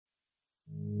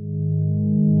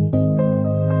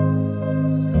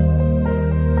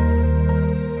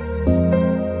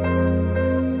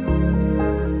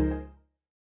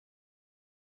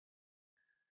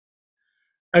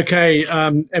Okay,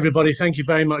 everybody, thank you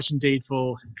very much indeed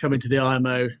for coming to the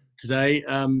IMO today.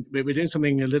 We're doing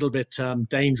something a little bit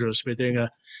dangerous. We're doing a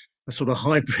sort of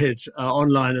hybrid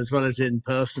online as well as in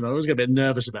person. I always get a bit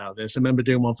nervous about this. I remember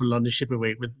doing one for London Shipping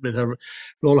Week with Her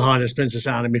Royal Highness Princess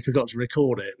Anne, and we forgot to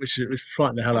record it, which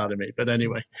frightened the hell out of me. But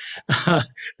anyway,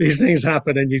 these things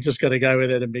happen, and you've just got to go with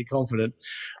it and be confident.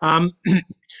 Um,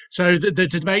 so the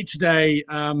debate today,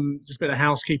 just a bit of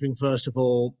housekeeping first of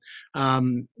all,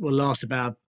 will last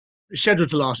about scheduled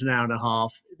to last an hour and a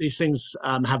half. These things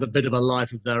have a bit of a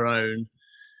life of their own.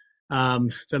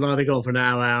 They'll either go on for an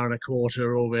hour, hour and a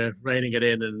quarter, or we're reining it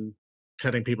in and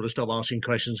telling people to stop asking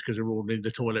questions because we're all in the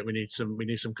toilet. We need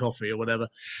some coffee or whatever.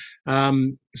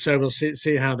 So we'll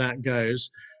see how that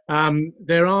goes.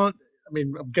 There aren't. I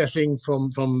mean, I'm guessing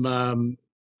from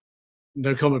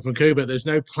no comment from Cuba. There's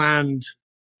no planned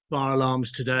fire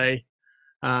alarms today.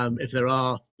 If there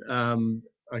are,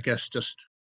 I guess just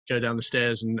go down the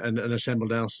stairs and assemble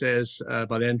downstairs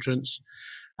by the entrance.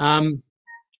 Um,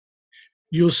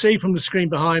 You'll see from the screen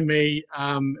behind me,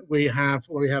 we have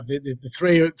the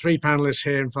three panelists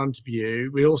here in front of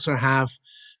you. We also have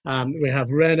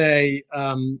René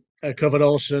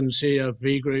Kofod-Olsen, CEO of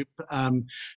V.Group,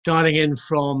 dialing in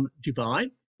from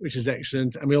Dubai, which is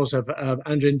excellent. And we also have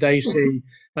Andrian Dacy,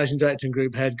 Managing Director and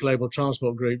Group Head, Global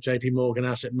Transport Group, JP Morgan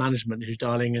Asset Management, who's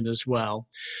dialing in as well.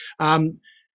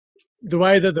 The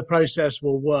way that the process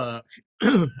will work,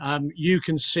 you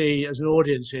can see as an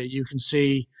audience here, you can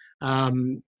see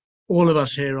all of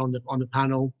us here on the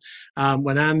panel.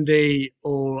 When Andy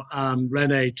or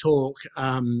René talk,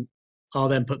 I'll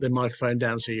then put the microphone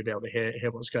down so you'll be able to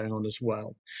hear what's going on as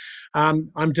well.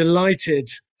 I'm delighted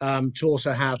to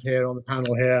also have here on the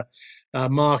panel here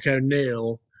Mark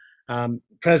O'Neill,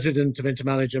 President of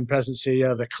InterManager and Present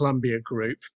CEO of the Columbia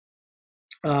Group.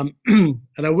 And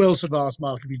I will sort of ask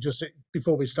Mark if you just,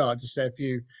 before we start, just say a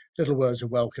few little words of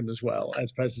welcome as well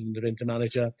as President of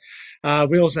InterManager.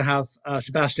 We also have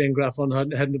Sebastian Graf von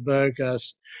Hardenberg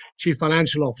as Chief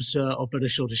Financial Officer of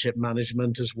British Schulte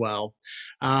Shipmanagement as well.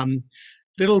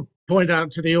 Little point out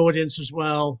to the audience as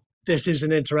well, this is an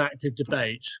interactive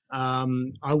debate.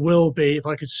 I will be, if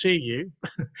I could see you,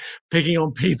 picking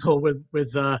on people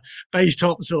with beige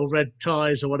tops or red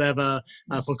ties or whatever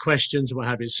for questions and what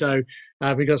have you. So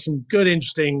we've got some good,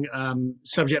 interesting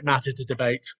subject matter to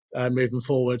debate moving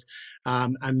forward,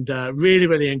 and really,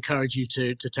 really encourage you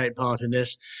to take part in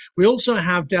this. We also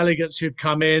have delegates who've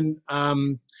come in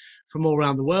from all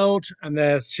around the world, and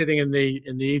they're sitting in the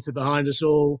ether behind us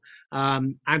all.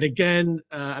 And again,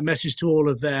 a message to all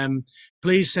of them: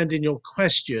 please send in your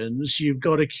questions. You've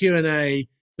got a Q&A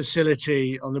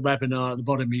facility on the webinar at the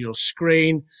bottom of your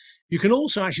screen. You can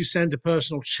also actually send a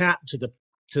personal chat to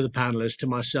the panelists, to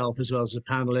myself as well as the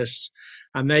panelists,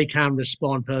 and they can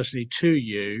respond personally to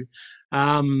you.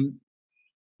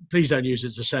 Please don't use it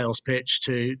as a sales pitch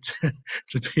to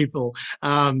people.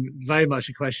 Very much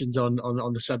the questions on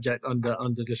the subject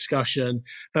under discussion.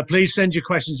 But please send your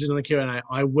questions in on the Q&A.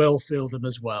 I will field them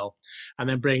as well, and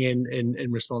then bring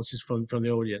in responses from the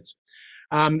audience.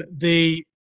 The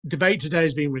debate today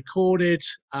is being recorded,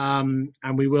 and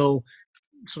we will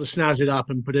sort of snazz it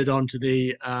up and put it onto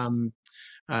the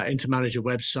InterManager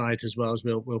website, as well as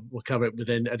we'll cover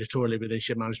it editorially within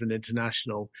Shipmanagement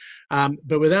International.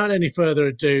 But without any further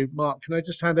ado, Mark, can I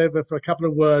just hand over for a couple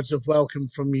of words of welcome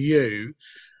from you?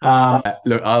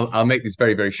 Look, I'll make this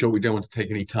very, very short. We don't want to take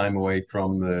any time away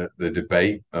from the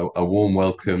debate. A warm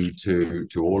welcome to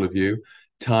all of you.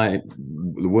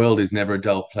 The world is never a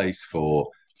dull place for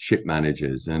ship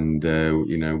managers, and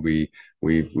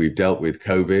we've dealt with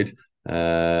COVID.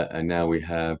 And now we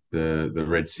have the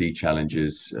Red Sea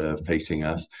challenges facing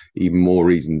us. Even more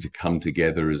reason to come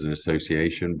together as an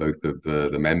association, both of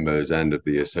the members and of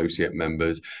the associate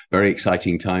members. Very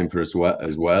exciting time for us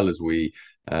as well as we've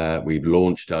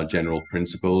launched our general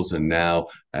principles, and now,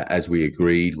 as we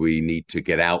agreed, we need to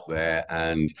get out there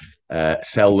and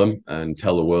sell them and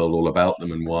tell the world all about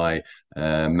them, and why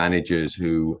managers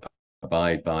who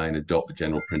abide by and adopt the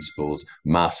general principles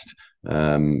must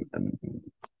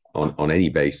on any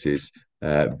basis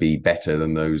be better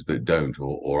than those that don't,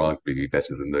 or arguably be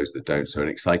better than those that don't. So an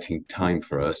exciting time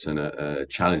for us, and a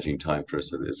challenging time for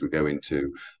us as we go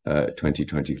into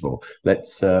 2024.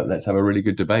 Let's have a really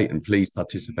good debate, and please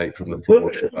participate from the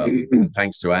floor.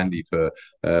 Thanks to Andy for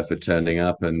turning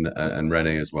up, and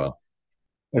René as well.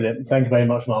 Brilliant. Thank you very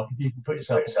much, Mark. If you can put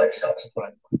yourself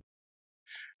right.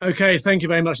 Okay, thank you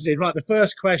very much indeed. Right, the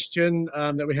first question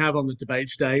that we have on the debate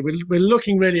today, we're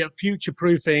looking really at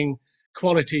future-proofing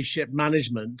quality ship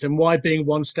management, and why being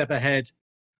one step ahead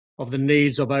of the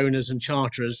needs of owners and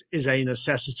charterers is a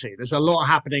necessity. There's a lot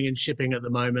happening in shipping at the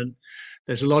moment.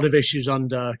 There's a lot of issues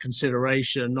under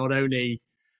consideration, not only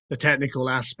the technical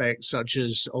aspects such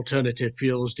as alternative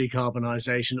fuels,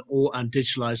 decarbonisation, and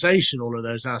digitalisation, all of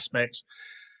those aspects.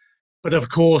 But of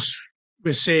course,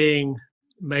 we're seeing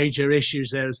major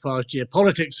issues there as far as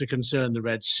geopolitics are concerned, the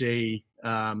Red Sea,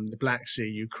 the Black Sea,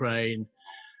 Ukraine,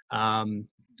 the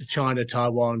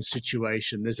China-Taiwan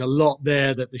situation. There's a lot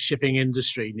there that the shipping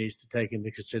industry needs to take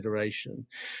into consideration.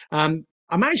 I'm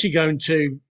actually going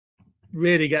to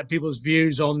really get people's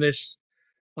views on this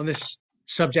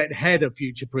subject ahead of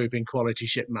future-proofing quality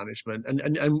ship management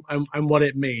and what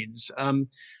it means.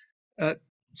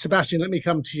 Sebastian, let me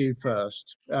come to you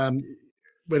first.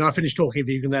 When I finish talking, if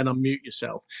you can then unmute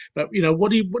yourself. But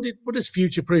what does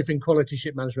future-proofing quality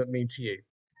ship management mean to you?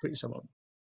 Put yourself on.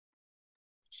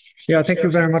 Yeah, thank you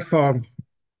very much for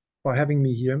having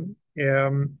me here.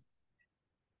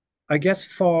 I guess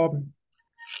for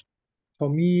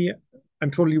me, I'm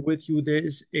totally with you. There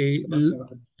is a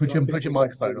put your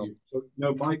microphone on. So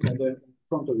no mic on the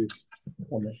front of you.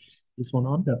 This one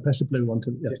on? Yeah, press the blue one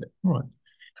to yes. All right.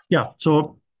 Yeah.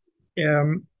 So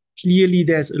clearly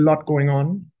there's a lot going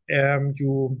on.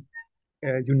 You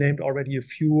named already a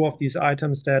few of these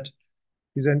items that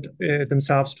present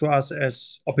themselves to us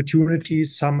as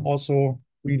opportunities, some also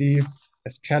really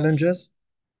as challenges.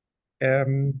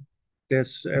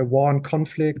 There's a war and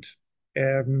conflict.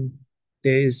 There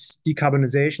is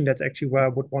decarbonization. That's actually where I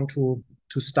would want to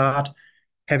start.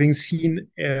 Having seen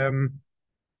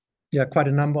quite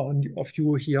a number of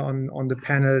you here on the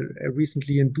panel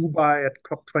recently in Dubai at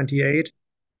COP28,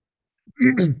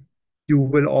 you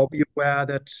will all be aware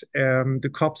that the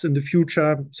COPs in the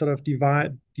future sort of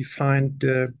defined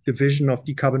the vision of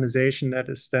decarbonization that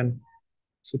is then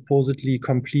supposedly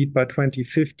complete by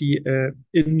 2050,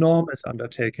 enormous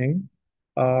undertaking.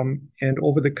 And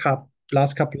over the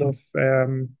last couple of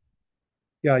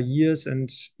years, and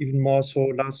even more so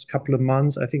last couple of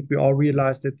months, I think we all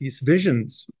realized that these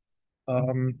visions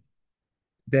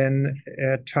then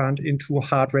turned into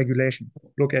hard regulation.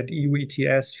 Look at EU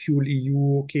ETS, Fuel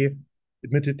EU. Okay,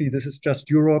 admittedly, this is just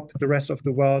Europe. The rest of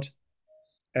the world,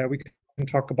 we can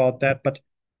talk about that. But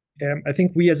I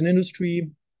think we as an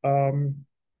industry, from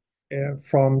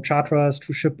charterers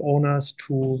to ship owners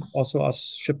to also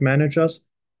us ship managers,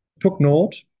 took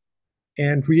note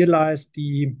and realized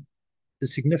the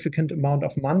significant amount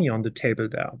of money on the table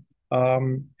there.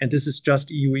 And this is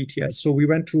just EU ETS. So we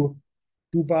went to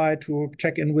Dubai to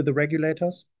check in with the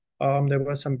regulators. There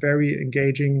were some very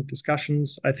engaging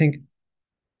discussions. I think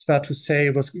it's fair to say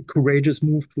it was a courageous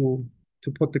move to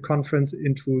put the conference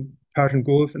into Persian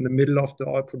Gulf in the middle of the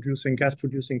oil-producing,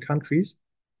 gas-producing countries.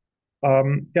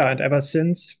 And ever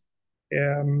since,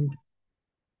 I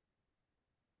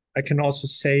can also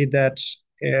say that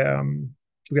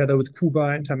together with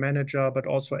Cuba, InterManager, but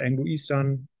also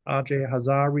Anglo-Eastern, RJ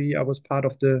Hazari, I was part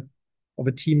of a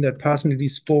team that personally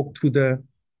spoke to the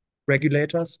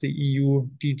regulators, the EU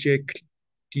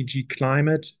DG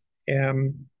Climate,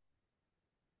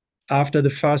 after the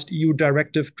first EU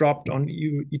directive dropped on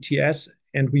EU ETS,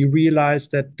 and we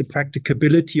realized that the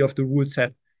practicability of the rule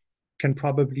set can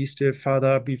probably still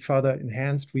be further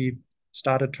enhanced. We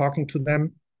started talking to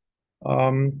them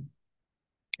and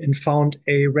found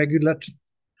a regulatory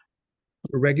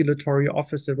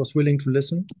office that was willing to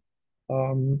listen.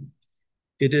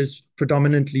 It is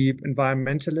predominantly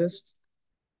environmentalists.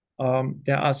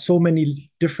 There are so many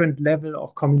different levels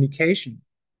of communication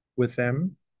with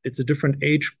them. It's a different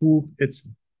age group. It's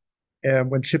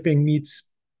when shipping meets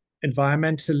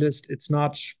environmentalist, it's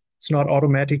not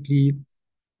automatically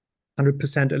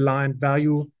 100% aligned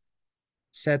value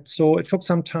set. So it took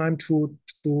some time to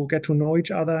get to know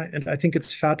each other. And I think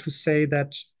it's fair to say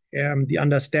that the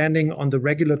understanding on the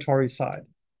regulatory side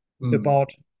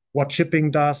about what shipping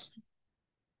does,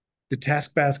 the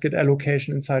task basket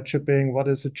allocation inside shipping, what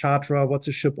is a charterer, what's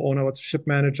a ship owner, what's a ship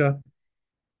manager.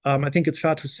 I think it's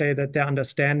fair to say that their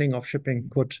understanding of shipping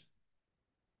could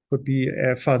be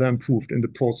further improved in the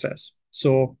process.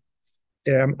 So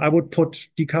I would put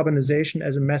decarbonization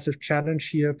as a massive challenge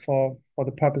here for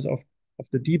the purpose of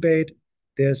the debate.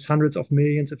 There's hundreds of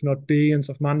millions, if not billions,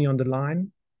 of money on the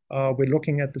line. We're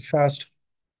looking at the first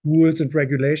rules and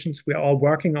regulations. We're all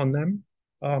working on them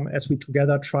as we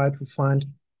together try to find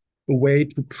a way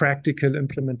to practical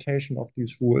implementation of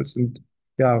these rules. And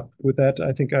yeah, with that,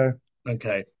 I think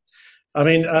Okay. I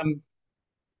mean,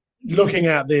 looking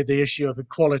at the issue of the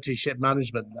quality ship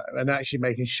management and actually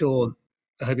making sure,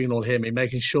 I hope you can all hear me,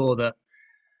 making sure that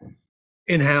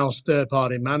in-house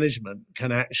third-party management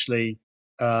can actually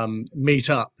meet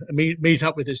up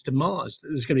with this demands that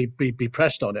there's going to be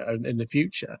pressed on it in the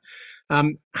future.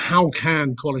 How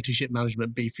can quality ship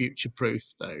management be future proof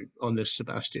though on this,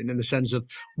 Sebastian, in the sense of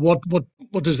what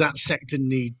does that sector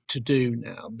need to do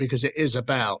now, because it is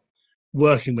about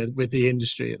working with the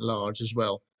industry at large as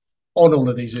well on all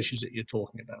of these issues that you're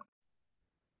talking about?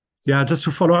 Yeah, just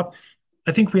to follow up,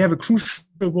 I think we have a crucial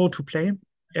role to play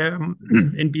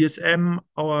in BSM.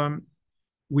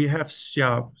 We have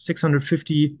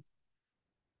 650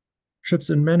 ships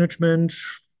in management,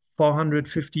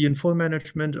 450 in full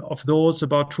management. Of those,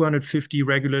 about 250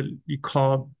 regularly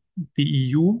call the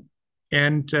EU.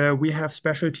 And we have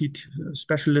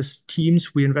specialist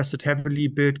teams. We invested heavily,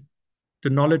 built the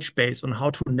knowledge base on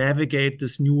how to navigate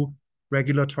this new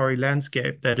regulatory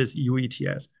landscape that is EU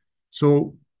ETS.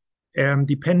 So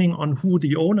depending on who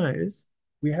the owner is,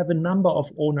 we have a number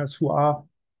of owners who are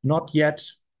not yet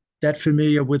that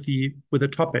familiar with the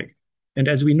topic. And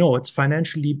as we know, it's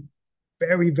financially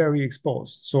very, very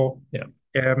exposed. So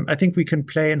I think we can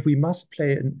play, and we must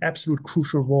play, an absolute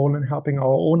crucial role in helping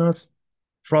our owners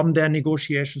from their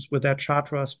negotiations with their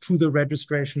charterers to the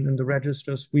registration in the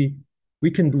registers. We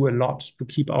can do a lot to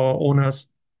keep our owners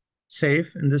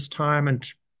safe in this time. And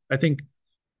I think,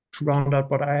 to round out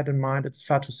what I had in mind, it's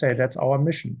fair to say that's our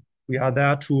mission. We are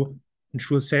there to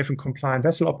ensure safe and compliant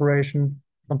vessel operation,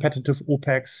 competitive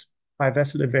OPEX, high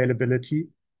vessel availability.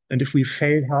 And if we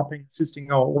fail helping,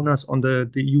 assisting our owners on the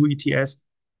EU ETS,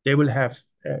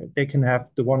 they can have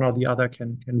the one or the other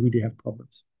can really have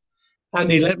problems.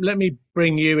 Andy, let me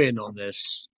bring you in on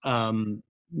this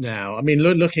now. I mean,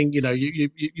 looking,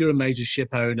 you're a major ship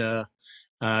owner.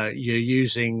 You're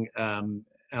using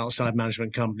outside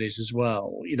management companies as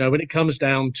well. When it comes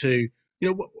down to,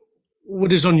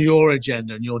 what is on your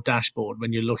agenda and your dashboard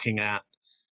when you're looking at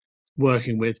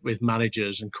working with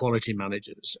managers and quality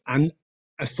managers, and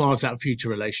as far as that future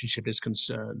relationship is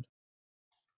concerned?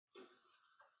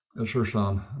 Yeah, sure,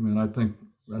 Sean. I mean, I think,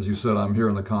 as you said, I'm here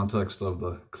in the context of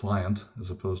the client as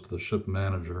opposed to the ship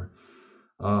manager.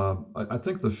 I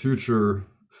think the future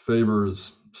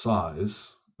favors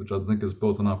size, which I think is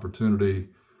both an opportunity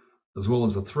as well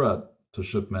as a threat to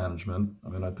ship management. I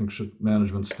mean, I think ship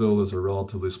management still is a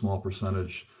relatively small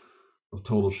percentage of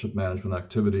total ship management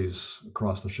activities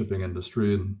across the shipping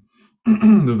industry, and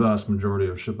the vast majority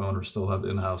of ship owners still have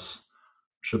in-house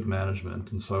ship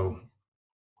management. And so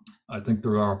I think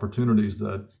there are opportunities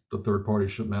that the third-party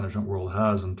ship management world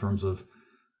has in terms of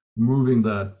moving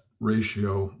that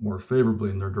ratio more favorably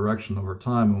in their direction over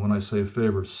time. And when I say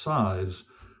favor size,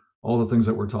 all the things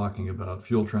that we're talking about,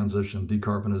 fuel transition,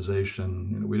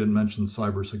 decarbonization, we didn't mention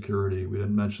cybersecurity, we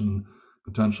didn't mention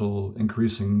potential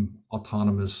increasing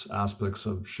autonomous aspects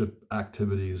of ship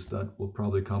activities that will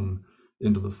probably come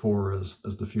into the fore as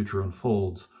the future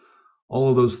unfolds. All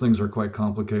of those things are quite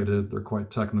complicated, they're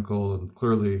quite technical, and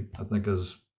clearly, I think,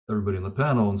 as everybody in the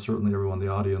panel and certainly everyone in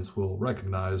the audience will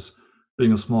recognize,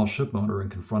 being a small ship owner and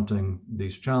confronting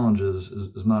these challenges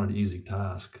is not an easy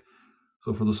task.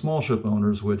 So for the small ship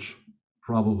owners, which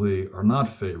probably are not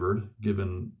favored,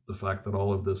 given the fact that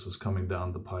all of this is coming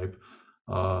down the pipe,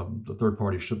 the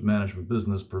third-party ship management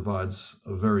business provides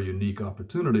a very unique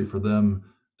opportunity for them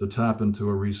to tap into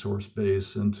a resource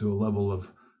base, into a level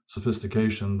of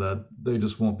sophistication that they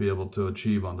just won't be able to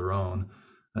achieve on their own.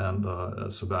 And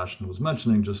as Sebastian was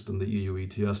mentioning, just in the EU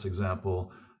ETS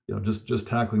example, just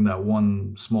tackling that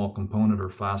one small component or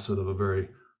facet of a very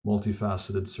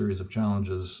multifaceted series of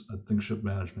challenges, I think ship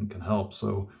management can help.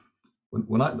 So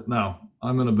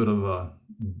I'm in a bit of a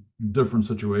different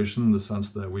situation in the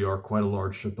sense that we are quite a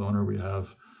large ship owner. We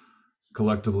have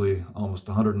collectively almost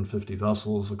 150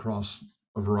 vessels across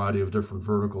a variety of different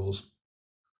verticals.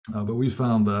 But we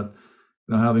found that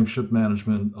having ship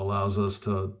management allows us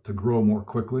to grow more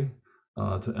quickly,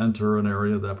 to enter an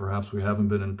area that perhaps we haven't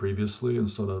been in previously, and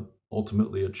so to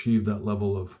ultimately achieve that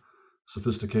level of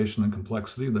sophistication and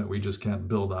complexity that we just can't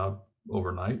build out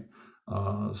overnight.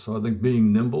 So I think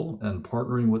being nimble and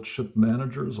partnering with ship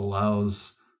managers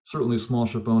allows certainly small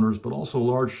ship owners, but also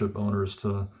large ship owners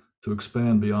to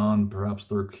expand beyond perhaps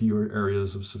their key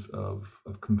areas of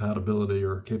compatibility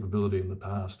or capability in the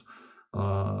past.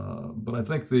 But I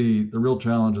think the real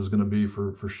challenge is going to be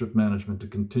for ship management to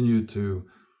continue to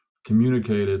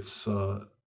communicate its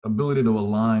ability to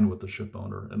align with the ship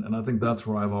owner. And I think that's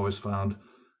where I've always found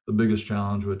the biggest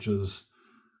challenge, which is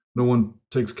no one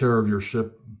takes care of your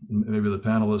ship. Maybe the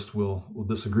panelists will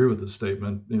disagree with this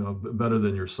statement, better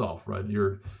than yourself, right?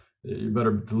 You're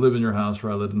better to live in your house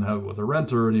rather than have it with a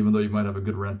renter. And even though you might have a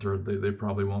good renter, they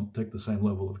probably won't take the same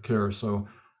level of care. So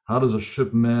how does a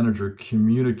ship manager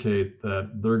communicate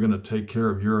that they're going to take care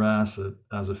of your asset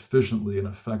as efficiently and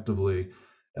effectively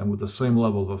and with the same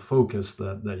level of a focus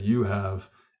that you have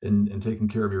in taking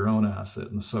care of your own asset.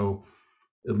 And so,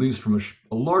 at least from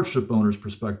a large ship owner's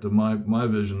perspective, my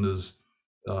vision is,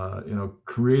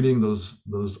 creating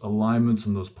those alignments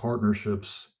and those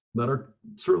partnerships that are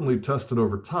certainly tested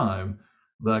over time,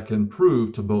 that can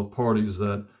prove to both parties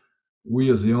that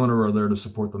we as the owner are there to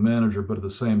support the manager, but at the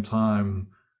same time,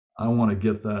 I want to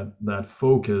get that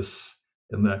focus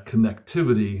and that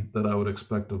connectivity that I would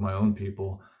expect of my own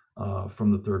people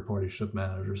from the third party ship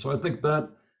manager. So I think that,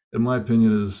 in my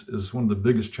opinion, is one of the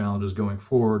biggest challenges going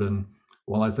forward. And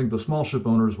while I think the small ship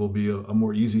owners will be a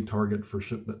more easy target for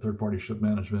that third party ship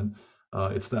management,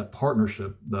 it's that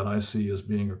partnership that I see as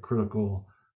being a critical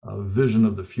vision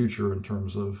of the future in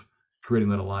terms of creating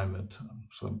that alignment.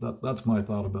 So that's my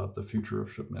thought about the future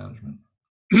of ship management.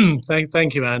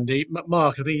 Thank you, Andy.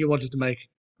 Mark, I think you wanted to make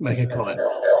a comment.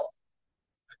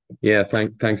 Yeah,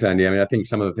 thanks, Andy. I mean, I think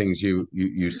some of the things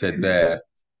you said there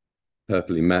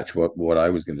perfectly match what I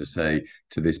was going to say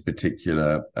to this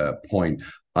particular point.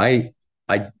 I,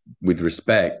 with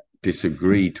respect,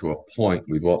 disagree to a point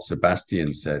with what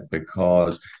Sebastian said,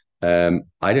 because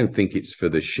I don't think it's for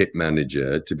the ship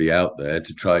manager to be out there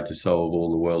to try to solve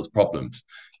all the world's problems.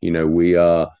 You know,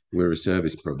 we're a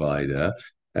service provider.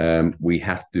 We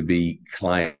have to be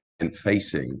client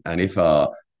facing, and if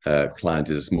our client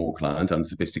is a small client,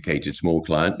 unsophisticated small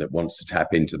client that wants to tap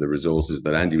into the resources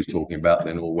that Andy was talking about,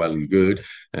 then all well and good.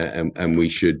 And we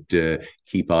should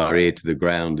keep our ear to the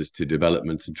ground as to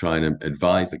developments and try and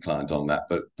advise the client on that.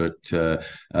 But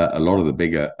a lot of the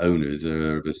bigger owners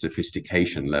are of a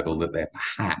sophistication level that they're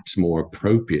perhaps more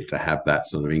appropriate to have that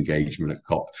sort of engagement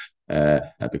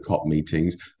at the COP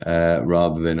meetings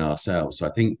rather than ourselves. So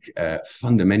I think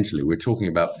fundamentally we're talking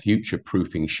about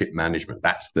future-proofing ship management.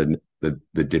 That's the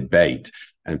debate.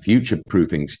 And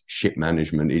future-proofing ship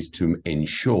management is to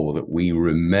ensure that we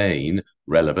remain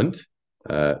relevant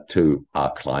to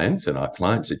our clients, and our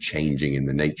clients are changing in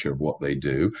the nature of what they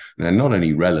do. And they're not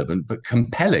only relevant, but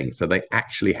compelling. So they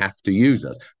actually have to use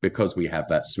us because we have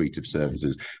that suite of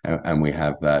services and we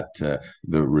have that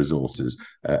the resources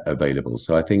available.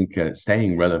 So I think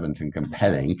staying relevant and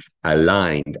compelling,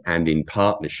 aligned and in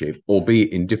partnership,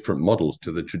 albeit in different models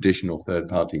to the traditional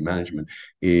third-party management,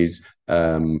 is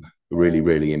really,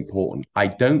 really important. I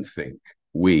don't think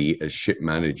we as ship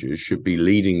managers should be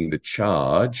leading the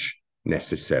charge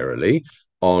necessarily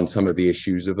on some of the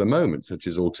issues of the moment, such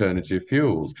as alternative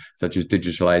fuels, such as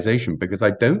digitalization, because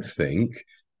I don't think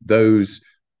those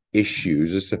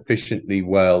issues are sufficiently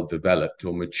well developed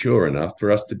or mature enough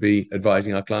for us to be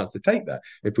advising our clients to take that.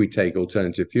 If we take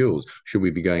alternative fuels, should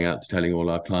we be going out to telling all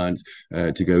our clients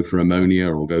to go for ammonia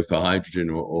or go for hydrogen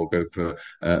or go for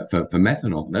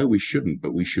methanol? No, we shouldn't,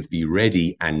 but we should be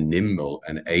ready and nimble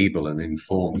and able and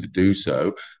informed to do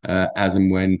so as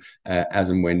and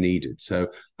when needed. So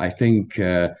I think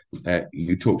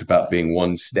you talked about being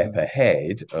one step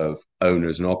ahead of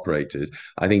owners and operators.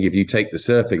 I think if you take the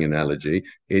surfing analogy,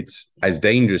 it's as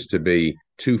dangerous to be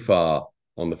too far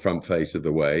on the front face of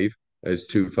the wave as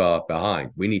too far behind.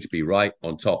 We need to be right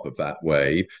on top of that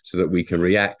wave so that we can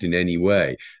react in any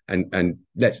way. And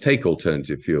let's take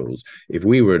alternative fuels. If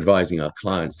we were advising our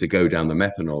clients to go down the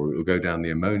methanol route or go down the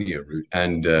ammonia route,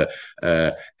 and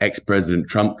ex-President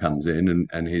Trump comes in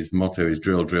and his motto is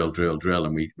drill, drill, drill, drill,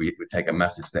 and we take a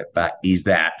massive step back,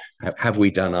 have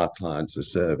we done our clients a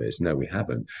service? No, we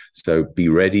haven't. So be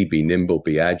ready, be nimble,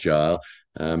 be agile.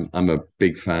 I'm a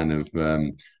big fan of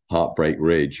Heartbreak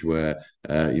Ridge, where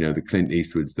the Clint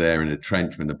Eastwood's there in a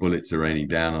trench when the bullets are raining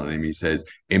down on him. He says,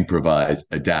 improvise,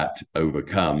 adapt,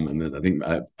 overcome. And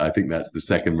I think that's the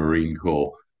second Marine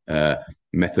Corps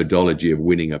methodology of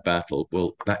winning a battle.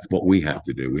 Well, that's what we have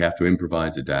to do. We have to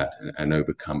improvise, adapt, and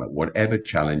overcome it, whatever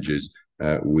challenges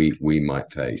we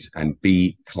might face, and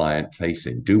be client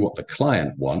facing. Do what the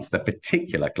client wants, the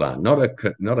particular client, not a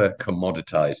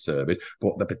commoditized service, but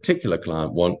what the particular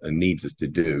client wants and needs us to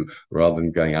do, rather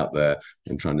than going out there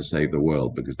and trying to save the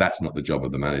world, because that's not the job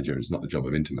of the manager. It's not the job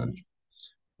of InterManager.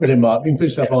 Brilliant, Mark. You can put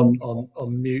yourself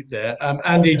on mute there.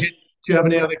 Andy, do you have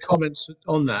any other comments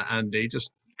on that, Andy? Just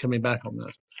coming back on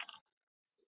that.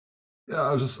 Yeah,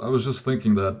 I was just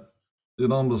thinking that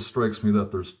it almost strikes me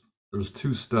that there's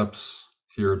two steps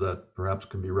here that perhaps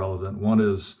could be relevant. One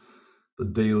is the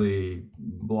daily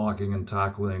blocking and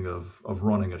tackling of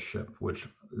running a ship, which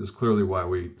is clearly why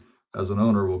we, as an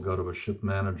owner, will go to a ship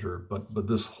manager. But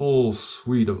this whole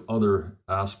suite of other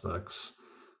aspects,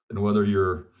 and whether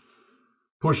you're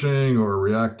pushing or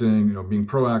reacting, being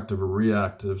proactive or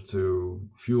reactive to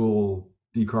fuel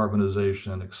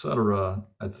decarbonization, et cetera,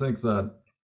 I think that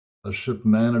a ship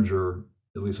manager,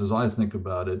 at least as I think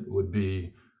about it, would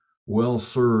be well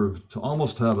served to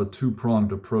almost have a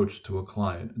two-pronged approach to a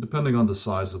client, depending on the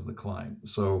size of the client.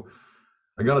 So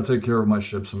I got to take care of my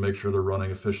ships and make sure they're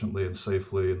running efficiently and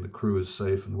safely and the crew is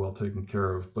safe and well taken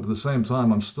care of. But at the same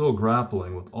time, I'm still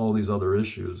grappling with all these other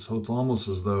issues. So it's almost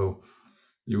as though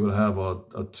you would have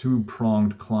a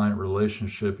two-pronged client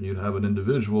relationship, and you'd have an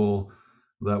individual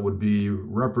that would be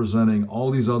representing all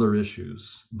these other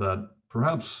issues that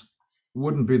perhaps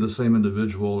wouldn't be the same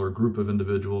individual or group of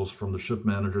individuals from the ship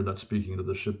manager that's speaking to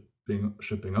the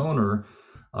shipping owner,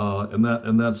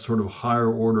 and that sort of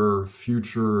higher order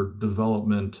future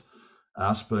development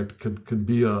aspect could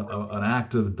be an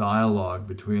active dialogue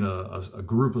between a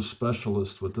group of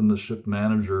specialists within the ship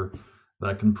manager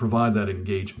that can provide that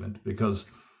engagement. Because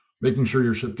making sure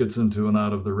your ship gets into and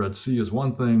out of the Red Sea is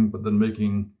one thing, but then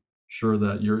making sure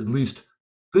that you're at least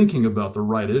thinking about the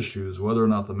right issues, whether or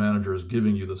not the manager is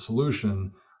giving you the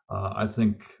solution. I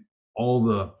think all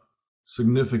the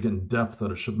significant depth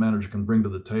that a ship manager can bring to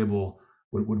the table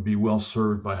would be well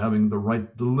served by having the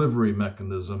right delivery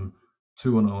mechanism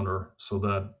to an owner, so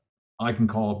that I can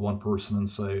call up one person and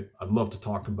say, I'd love to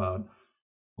talk about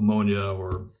ammonia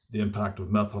or the impact of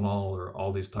methanol or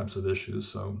all these types of issues.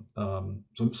 So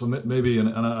maybe, and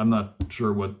I'm not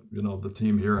sure what the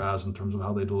team here has in terms of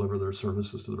how they deliver their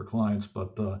services to their clients,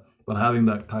 but having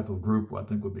that type of group, I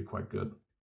think, would be quite good.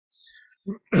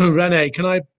 René, can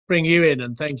I bring you in,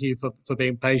 and thank you for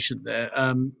being patient there.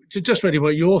 Just really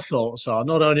what your thoughts are,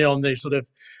 not only on the sort of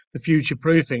the future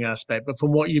proofing aspect, but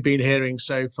from what you've been hearing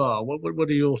so far. What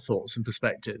are your thoughts and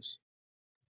perspectives?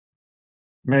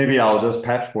 Maybe I'll just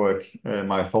patchwork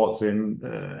my thoughts in,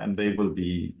 and they will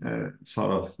be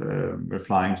sort of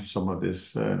replying to some of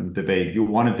this debate. You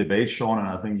want a debate, Sean, and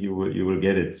I think you will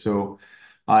get it. So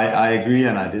I agree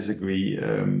and I disagree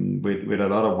with a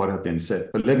lot of what have been said.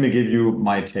 But let me give you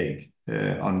my take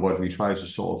on what we try to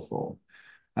solve for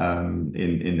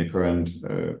in the current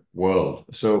world.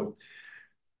 So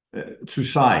to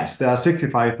size, there are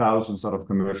 65,000 sort of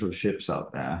commercial ships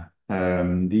out there.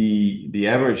 The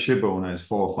average ship owner is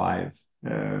 4 or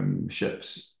 5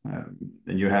 ships,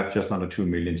 and you have just under 2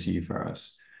 million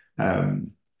seafarers.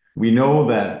 We know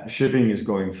that shipping is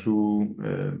going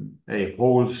through a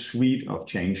whole suite of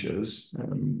changes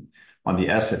on the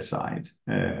asset side,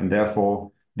 and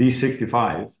therefore these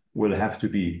 65 will have to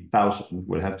be 1,000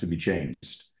 will have to be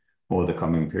changed over the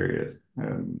coming period.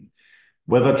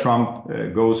 Whether Trump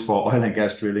goes for oil and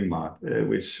gas drilling, Mark,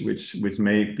 which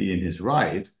may be in his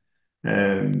right,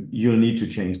 you'll need to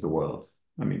change the world.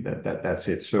 I mean, that's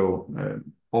it. So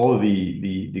all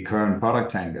the current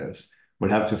product tankers will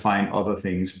have to find other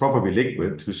things, probably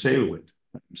liquid, to sail with.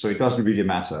 So it doesn't really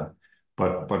matter.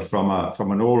 But from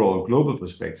an overall global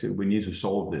perspective, we need to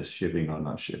solve this, shipping or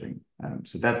not shipping.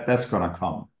 So that's going to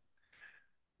come.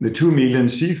 The 2 million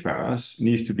seafarers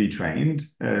needs to be trained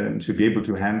to be able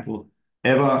to handle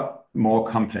ever more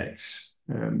complex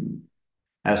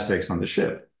aspects on the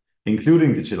ship,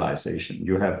 including digitalization.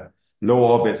 You have low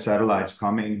orbit satellites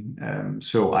coming.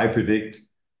 So I predict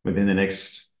within the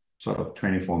next sort of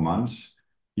 24 months,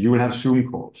 you will have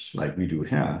Zoom calls like we do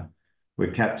here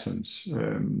with captains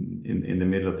in the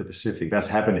middle of the Pacific. That's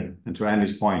happening. And to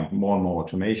Andy's point, more and more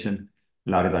automation,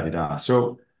 la-di-da-di-da.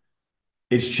 So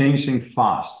it's changing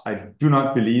fast. I do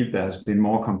not believe there has been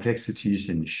more complexities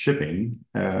in shipping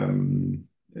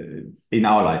in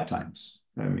our lifetimes.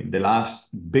 I mean, the last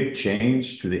big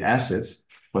change to the assets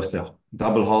was the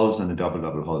double hulls and the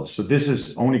double hulls. So this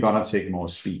is only going to take more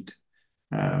speed.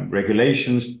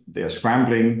 Regulations, they are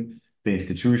scrambling, the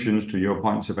institutions, to your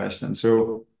point, Sebastian.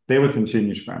 So they will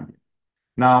continue scrambling.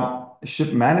 Now,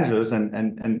 ship managers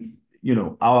and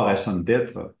our raison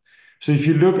d'etre. So if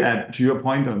you look at, to your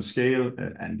point on scale,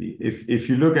 Andy, if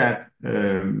you look at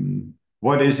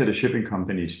what is it a shipping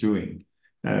company is doing,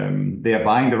 they are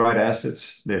buying the right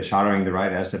assets, they're chartering the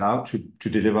right asset out to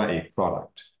deliver a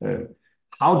product.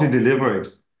 How they deliver it,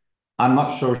 I'm not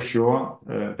so sure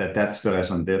that that's the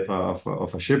raison d'etre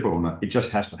of a ship owner. It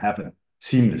just has to happen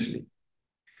seamlessly.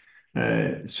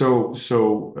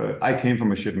 So I came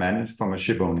from a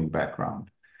ship owning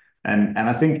background. And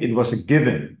I think it was a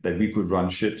given that we could run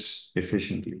ships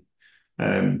efficiently.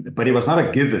 But it was not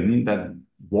a given that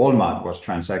Walmart was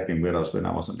transacting with us when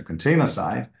I was on the container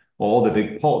side, or all the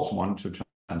big ports wanted to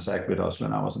transact with us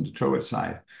when I was on the towage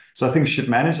side. So I think ship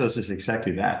managers is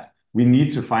exactly that. We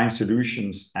need to find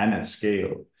solutions and at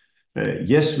scale.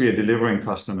 Yes, we are delivering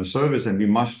customer service, and we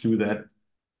must do that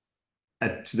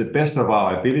to the best of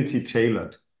our ability,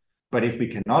 tailored. But if we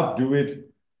cannot do it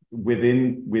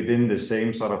within the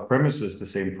same sort of premises, the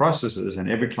same processes, and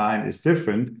every client is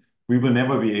different, we will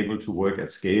never be able to work at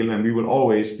scale, and we will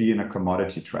always be in a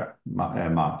commodity trap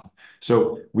market. So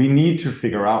we need to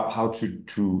figure out how to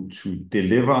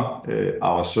deliver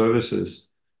our services,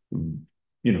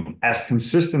 as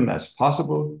consistent as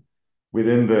possible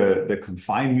within the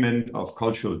confinement of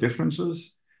cultural differences.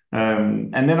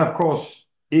 And then, of course,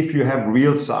 if you have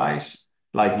real size,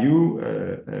 like you,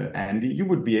 Andy, you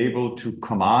would be able to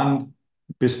command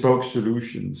bespoke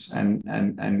solutions,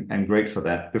 and great for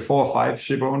that. The 4 or 5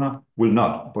 ship owner will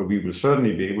not, but we will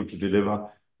certainly be able to deliver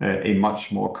a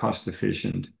much more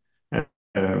cost-efficient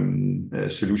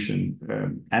solution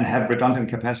and have redundant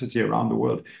capacity around the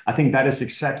world. I think that is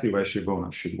exactly where ship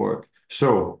owners should work.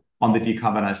 So on the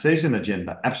decarbonization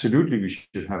agenda, absolutely we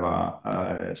should have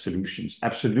our solutions.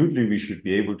 Absolutely we should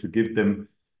be able to give them,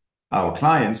 our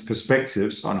clients,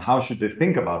 perspectives on how should they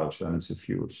think about alternative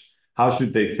fuels. How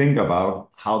should they think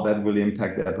about how that will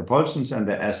impact their propulsions and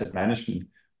their asset management?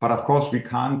 But of course, we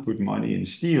can't put money in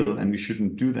steel, and we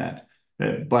shouldn't do that.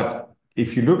 But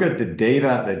if you look at the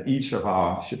data that each of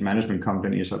our ship management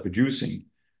companies are producing,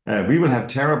 we will have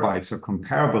terabytes of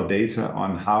comparable data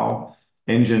on how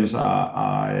engines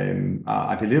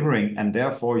are delivering, and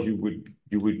therefore you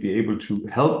would be able to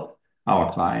help our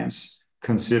clients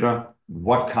consider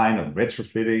what kind of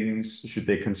retrofittings should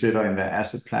they consider in their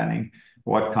asset planning,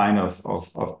 what kind of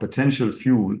potential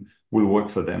fuel will work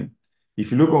for them.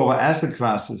 If you look over asset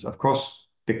classes, of course,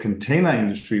 the container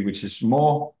industry, which is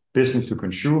more business to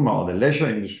consumer, or the leisure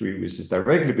industry, which is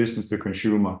directly business to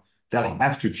consumer, they'll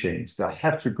have to change. They'll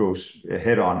have to go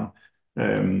head on,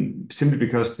 simply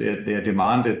because they're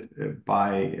demanded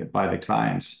by the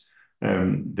clients.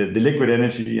 The liquid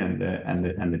energy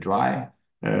and the dry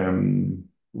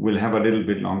will have a little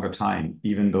bit longer time,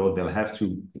 even though they'll have to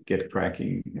get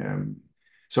cracking.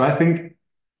 So I think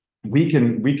we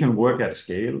can work at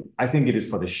scale. I think it is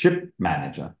for the ship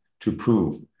manager to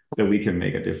prove that we can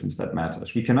make a difference that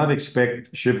matters. We cannot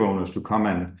expect ship owners to come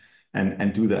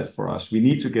and do that for us. We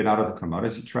need to get out of the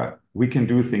commodity trap. We can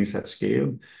do things at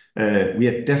scale. We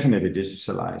are definitely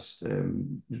digitalized.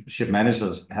 Ship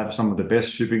managers have some of the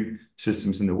best shipping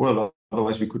systems in the world.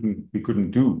 Otherwise, we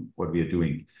couldn't do what we are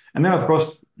doing. And then, of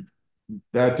course,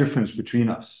 there are differences between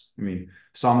us. I mean,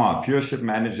 some are pure ship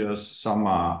managers, some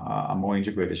are more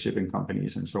integrated shipping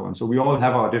companies, and so on. So we all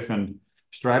have our different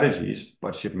strategies,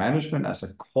 but ship management as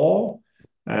a core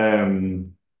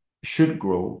should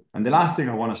grow. And the last thing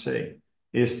I want to say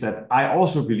is that I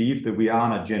also believe that we are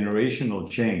on a generational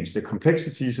change. The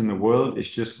complexities in the world is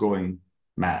just going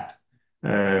mad.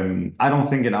 I don't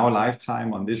think in our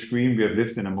lifetime on this screen we have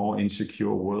lived in a more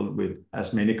insecure world with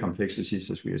as many complexities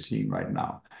as we are seeing right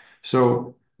now.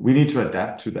 So we need to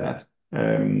adapt to that,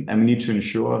 and we need to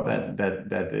ensure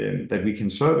that we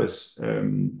can service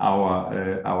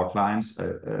our clients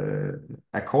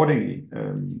accordingly.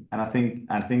 And I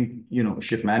think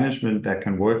ship management that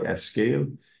can work at scale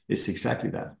is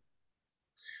exactly that.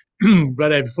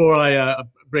 René, before I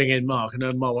bring in Mark, I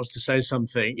know Mark wants to say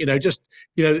something.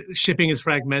 Shipping is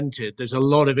fragmented. There's a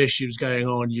lot of issues going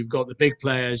on. You've got the big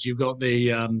players, you've got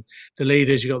the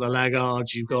leaders, you've got the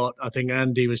laggards, you've got, I think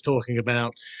Andy was talking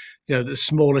about, the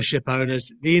smaller ship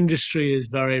owners. The industry is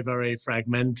very, very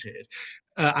fragmented.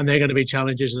 And there are going to be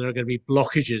challenges and there are going to be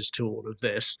blockages to all of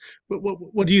this.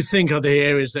 What do you think are the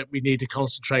areas that we need to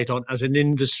concentrate on as an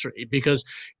industry? Because,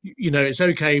 it's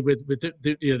okay with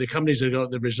the companies that have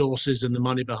got the resources and the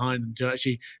money behind them to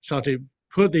actually start to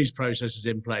put these processes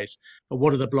in place. But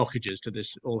what are the blockages to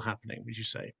this all happening, would you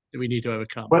say, that we need to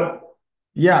overcome? Well,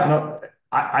 yeah, no,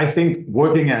 I think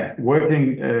working at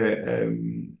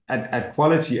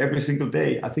quality every single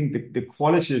day. I think the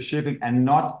quality of shipping and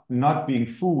not being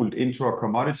fooled into a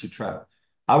commodity trap.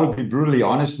 I would be brutally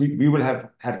honest. We will have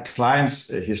had clients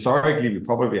historically. We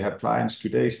probably have clients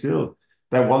today still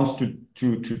that wants to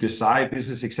decide this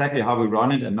is exactly how we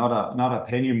run it and not a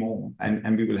penny more.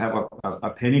 And we will have a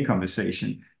penny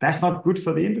conversation. That's not good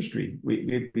for the industry.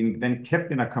 We've been then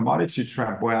kept in a commodity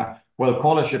trap where, well,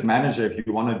 call a ship manager if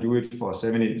you want to do it for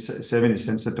 70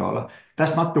 cents a dollar.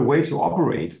 That's not the way to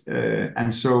operate.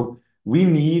 And so we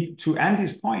need, to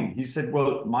Andy's point, he said,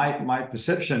 well, my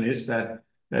perception is that,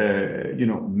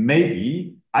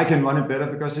 maybe I can run it better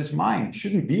because it's mine. It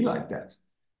shouldn't be like that.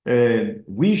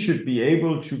 We should be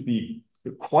able to be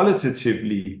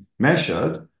qualitatively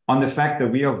measured on the fact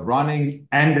that we are running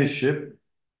Andy's ship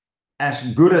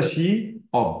as good as he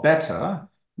or better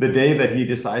the day that he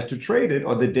decides to trade it,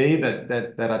 or the day that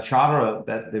a charterer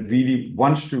that really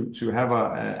wants to have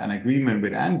an agreement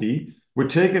with Andy would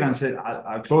take it and say,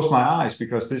 I'll close my eyes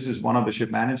because this is one of the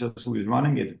ship managers who is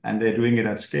running it and they're doing it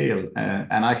at scale.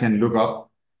 And I can look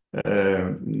up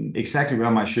exactly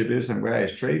where my ship is and where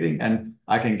it's trading, and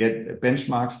I can get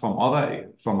benchmarks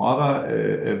from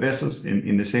other vessels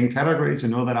in the same category to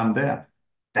know that I'm there.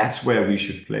 That's where we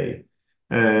should play,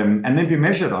 and then be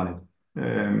measured on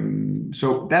it.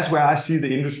 So that's where I see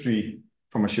the industry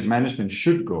from a ship management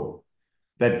should go.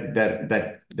 That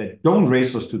don't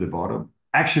race us to the bottom.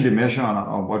 Actually measure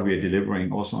on what we are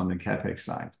delivering, also on the capex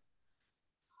side.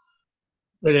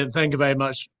 Brilliant. Thank you very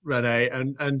much, René.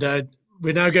 And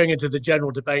we're now going into the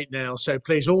general debate now. So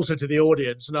please, also to the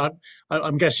audience, and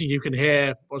I'm guessing you can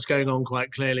hear what's going on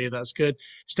quite clearly. That's good.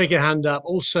 Stick your hand up.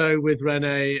 Also with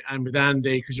René and with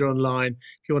Andy, because you're online.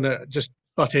 If you want to just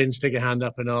butt in, stick your hand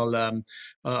up, and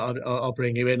I'll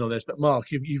bring you in on this. But Mark,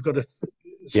 you've got to.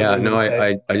 Yeah, no,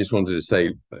 I just wanted to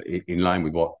say, in line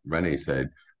with what René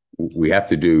said, we have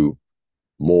to do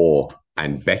more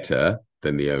and better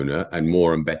than the owner, and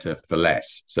more and better for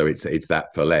less. So it's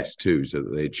that for less too, so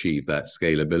that they achieve that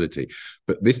scalability.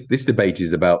 But this debate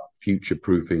is about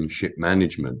future-proofing ship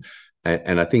management,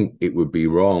 and I think it would be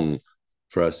wrong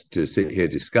for us to sit here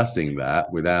discussing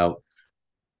that without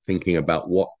thinking about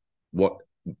what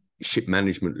ship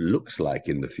management looks like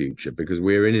in the future, because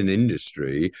we're in an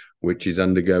industry which is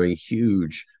undergoing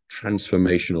huge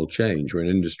transformational change. We're an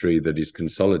industry that is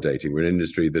consolidating. We're an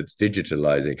industry that's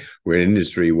digitalizing. We're an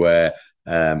industry where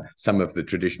some of the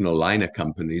traditional liner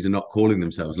companies are not calling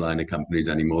themselves liner companies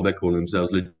anymore. They're calling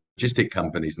themselves logistic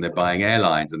companies, and they're buying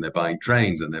airlines, and they're buying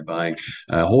trains, and they're buying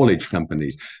haulage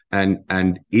companies.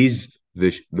 And is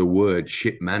the word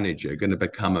ship manager going to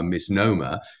become a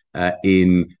misnomer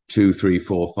in 2, 3,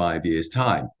 4, 5 years'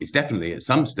 time? It's definitely at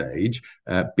some stage,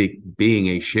 being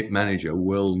a ship manager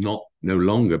will no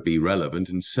longer be relevant,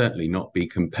 and certainly not be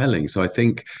compelling. So I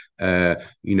think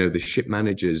the ship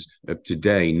managers of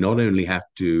today not only have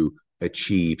to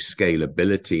achieve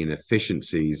scalability and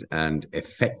efficiencies and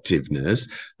effectiveness,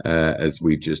 as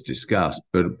we've just discussed,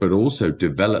 but also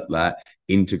develop that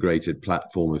integrated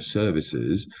platform of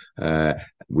services.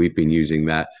 We've been using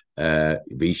that.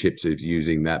 V-Ships is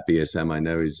using that. BSM, I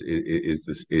know, is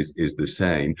the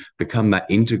same. Become that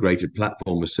integrated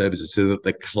platform of services, so that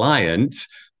the client,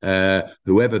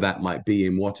 whoever that might be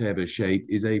in whatever shape,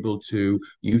 is able to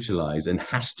utilize and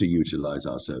has to utilize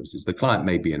our services. The client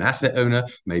may be an asset owner,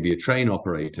 maybe a train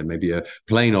operator, maybe a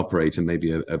plane operator,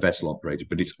 maybe a vessel operator,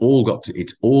 but it's all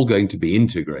going to be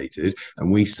integrated,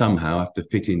 and we somehow have to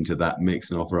fit into that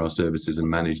mix and offer our services and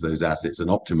manage those assets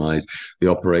and optimize the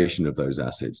operation of those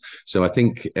assets. So I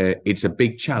think it's a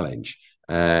big challenge,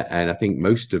 and I think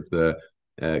most of the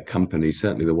companies,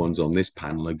 certainly the ones on this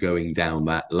panel, are going down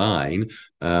that line.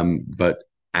 But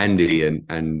Andy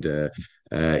and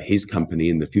his company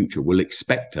in the future will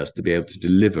expect us to be able to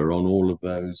deliver on all of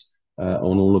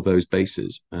those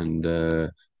bases, and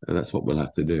that's what we'll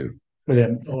have to do.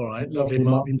 Brilliant. All right, lovely,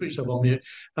 Mark. You put yourself on mute.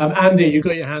 Andy, you've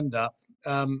got your hand up.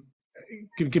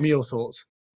 Give me your thoughts.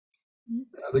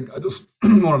 I think I just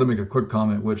wanted to make a quick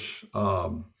comment, which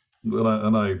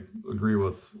and I agree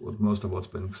with most of what's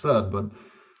been said, but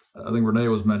I think René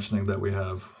was mentioning that we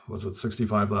have,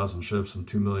 65,000 ships and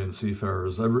 2 million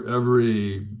seafarers.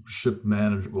 Every ship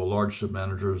manager, large ship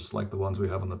managers like the ones we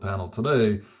have on the panel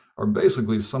today, are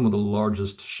basically some of the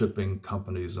largest shipping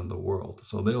companies in the world.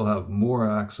 So they'll have more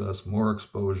access, more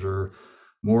exposure,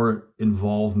 more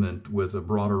involvement with a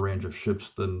broader range of ships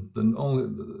than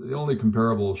the only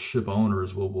comparable ship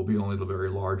owners will be only the very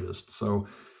largest. So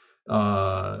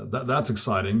that's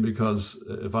exciting, because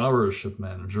if I were a ship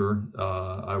manager,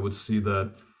 I would see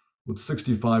that with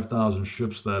 65,000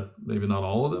 ships, that maybe not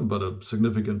all of them, but a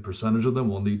significant percentage of them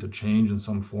will need to change in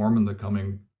some form in the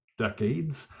coming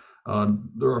decades.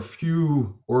 There are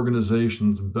few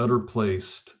organizations better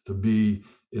placed to be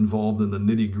involved in the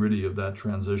nitty-gritty of that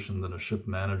transition than a ship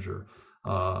manager.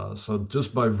 So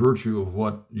just by virtue of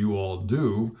what you all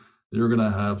do, you're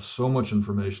going to have so much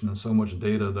information and so much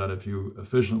data that if you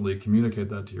efficiently communicate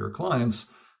that to your clients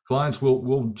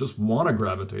will just want to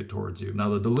gravitate towards you. Now,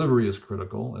 the delivery is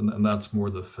critical, and that's more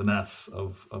the finesse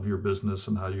of your business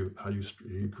and how you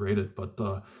create it,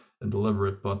 and deliver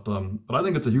it. But I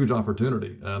think it's a huge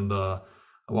opportunity. And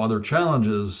while there are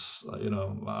challenges,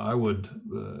 I would,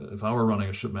 if I were running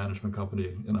a ship management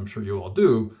company, and I'm sure you all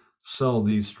do, sell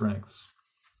these strengths.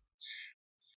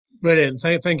 Brilliant.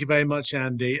 Thank you very much,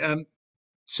 Andy.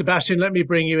 Sebastian, let me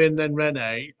bring you in then,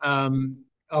 René.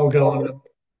 I'll go on.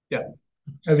 Yeah,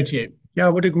 over to you. Yeah, I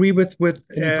would agree with. Can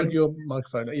you put your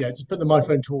microphone? Yeah, just put the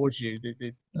microphone towards you.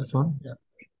 This one? Yeah.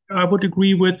 I would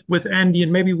agree with Andy,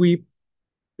 and maybe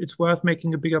it's worth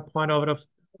making a bigger point out of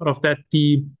that,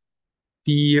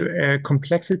 the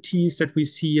complexities that we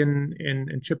see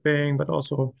in shipping, but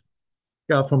also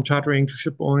from chartering to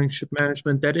ship owning, ship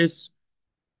management, that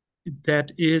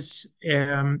is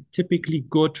typically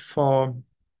good for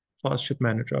us ship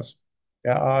managers.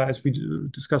 There are, as we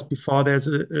discussed before, there's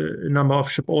a number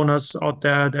of ship owners out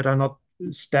there that are not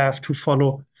staffed to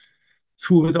follow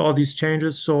through with all these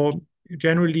changes. So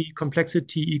generally,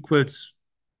 complexity equals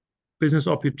business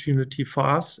opportunity for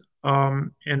us.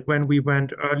 And when we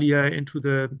went earlier into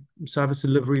the service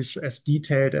deliveries as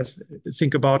detailed as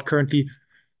think about currently,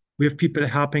 we have people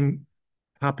helping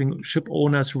ship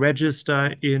owners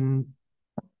register in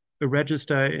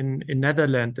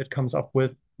Netherlands that comes up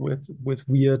with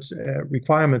weird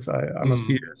requirements. I must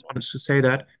be as honest to say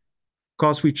that. Of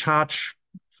course, we charge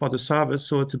for the service,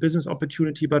 so it's a business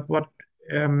opportunity. But what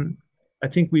I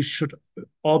think we should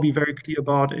all be very clear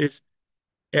about is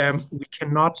we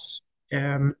cannot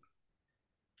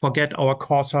forget our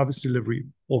core service delivery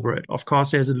over it. Of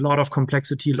course, there's a lot of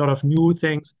complexity, a lot of new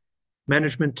things.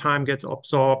 Management time gets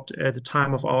absorbed. The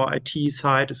time of our IT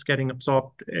side is getting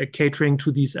absorbed, catering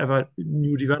to these ever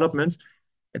new developments.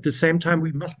 At the same time,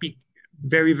 we must be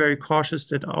very, very cautious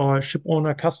that our ship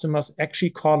owner customers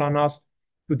actually call on us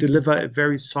to deliver a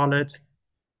very solid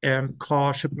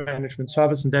core ship management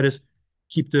service, and that is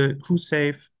keep the crew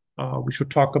safe. We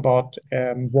should talk about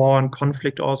war and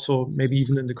conflict also, maybe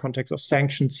even in the context of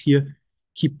sanctions here.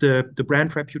 Keep the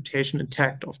brand reputation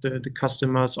intact of the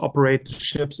customers, operate the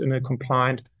ships in a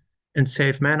compliant and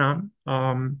safe manner,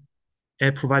 and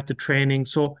provide the training.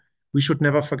 So we should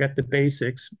never forget the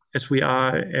basics, as we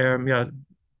are,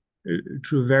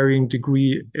 to a varying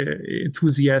degree,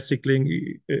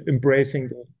 enthusiastically embracing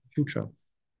the future.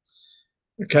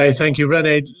 Okay, thank you,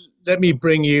 René. Let me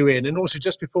bring you in, and also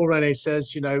just before René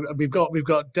says, we've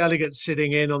got delegates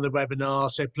sitting in on the webinar,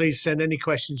 so please send any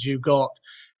questions you've got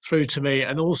through to me,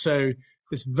 and also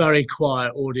this very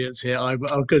quiet audience here.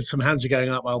 I'll get some hands are going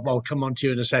up. I'll come on to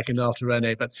you in a second after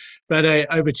René, but René,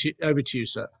 over to you,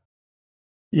 sir.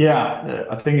 Yeah,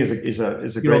 I think it's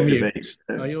a great debate.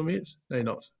 Are you on mute? No, you're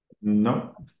not.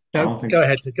 No. No, go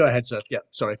ahead, sir. Go ahead, sir. Yeah,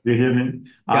 sorry. You hear me?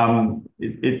 Yeah.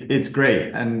 It's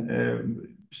great, and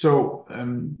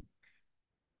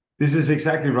this is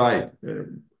exactly right.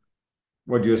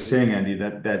 What you're saying, Andy,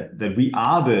 that we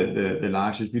are the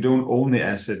largest. We don't own the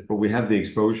asset, but we have the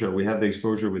exposure. We have the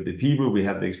exposure with the people. We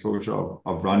have the exposure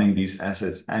of running these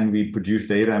assets, and we produce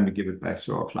data and we give it back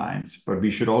to our clients. But we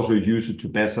should also use it to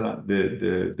better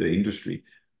the industry.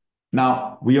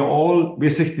 Now we're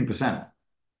 16%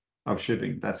 of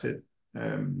shipping. That's it.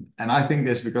 And I think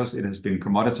that's because it has been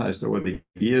commoditized over the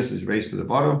years, is raised to the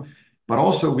bottom. But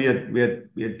also we are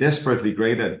desperately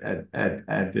great at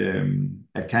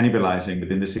cannibalizing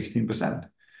within the 16%.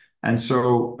 And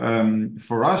so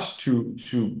for us to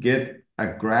get a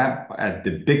grab at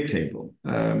the big table,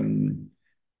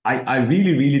 I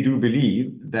really, really do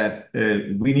believe that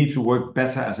we need to work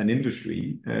better as an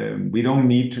industry. We don't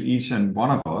need to each and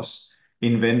one of us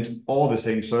invent all the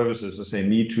same services or say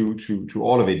me too to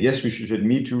all of it. Yes, we should say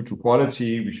me too to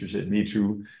quality. We should say me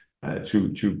too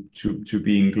to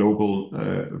being global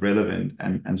relevant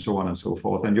and so on and so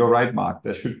forth. And you're right, Mark,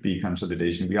 there should be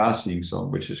consolidation. We are seeing some,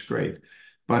 which is great.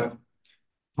 But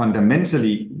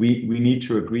fundamentally, we need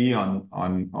to agree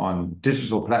on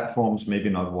digital platforms, maybe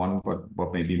not one,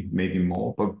 but maybe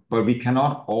more. But we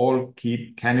cannot all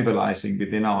keep cannibalizing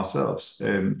within ourselves.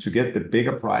 To get the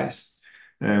bigger price,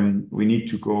 we need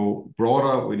to go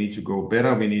broader, we need to go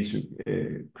better, we need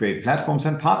to create platforms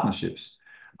and partnerships.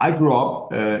 I grew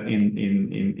up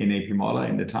in AP Moller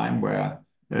in the time where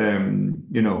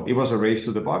it was a race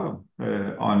to the bottom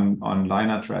on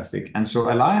liner traffic, and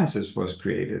so alliances was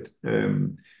created.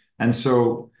 And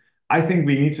so I think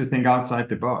we need to think outside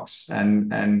the box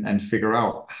and figure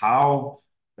out how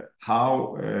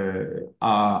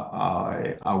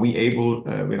are we able,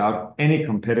 without any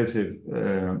competitive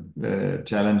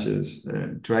challenges,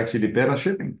 to actually better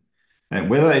shipping. And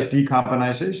whether it's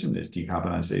decarbonization, it's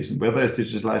decarbonization. Whether it's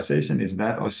digitalization, is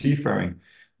that, or seafaring.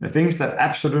 The things that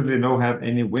absolutely don't have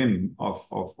any whim of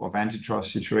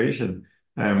antitrust situation.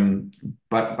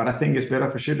 But I think it's better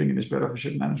for shipping and it's better for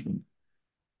ship management.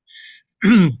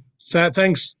 So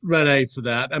thanks, René, for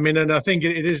that. I mean, and I think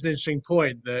it is an interesting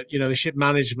point that, the ship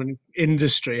management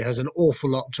industry has an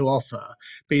awful lot to offer,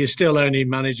 but you're still only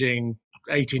managing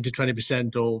 18 to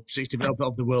 20% or 60%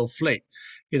 of the world fleet,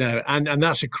 and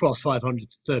that's across 500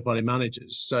 third-party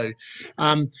managers. So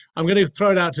I'm going to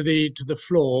throw it out to the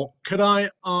floor. Could I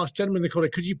ask, gentlemen in the corner,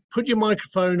 could you put your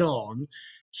microphone on,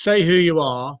 say who you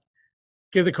are,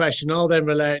 give the question? I'll then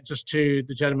relay it just to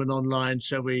the gentleman online,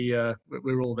 so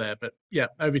we're all there. But yeah,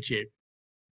 over to you.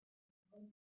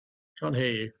 Can't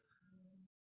hear you.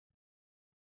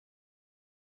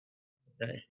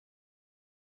 Okay.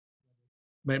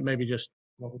 maybe just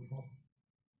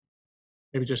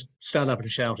stand up and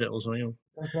shout it or something.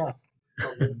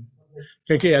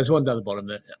 Okay, there's one down the bottom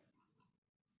there. Yeah.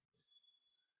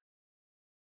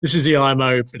 This is the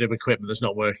IMO bit of equipment that's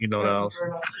not working, not ours.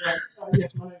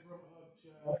 Yes, my name is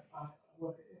Robert. I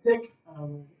work at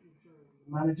ITIC,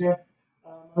 manager.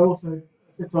 I also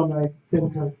sit on a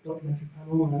V.Group documentary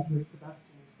panel with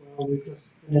Sebastian as well. We've just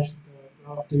finished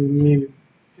drafting the new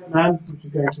Shipman, which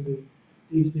is going to the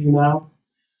DC now.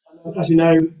 And as you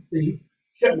know, the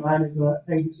Shipman is an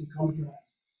agency contract.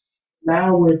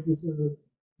 Now with the sort of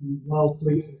world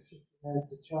fleet of ships going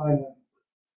to China,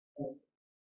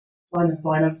 China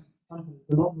finance companies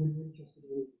are not really interested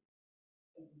in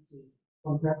agency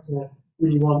contracts that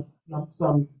really want lump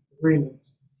sum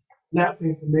agreements. And that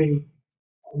seems to me,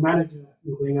 a manager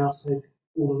is being asked to take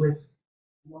all the risk,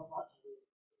 not much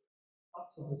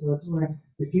upside. So it's like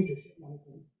the future ship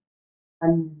management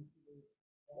and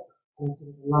on sort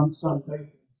of a lump sum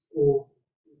basis, or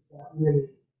is that really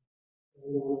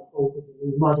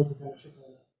we might as well prepare a ship owner?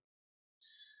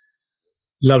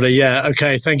 Lovely. Yeah.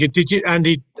 Okay. Thank you. Did you,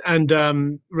 Andy and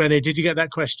René, did you get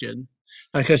that question?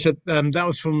 Like I said, that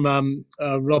was from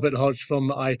Robert Hodge from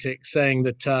ITIC saying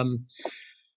that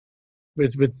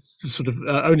with sort of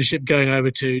ownership going over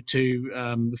to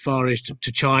the Far East,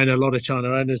 to China, a lot of China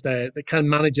owners there, can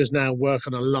managers now work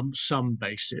on a lump sum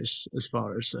basis as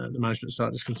far as the management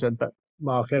side is concerned? But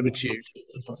Mark, over to you.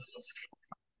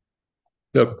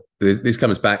 Look, this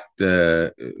comes back.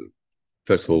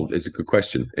 First of all, it's a good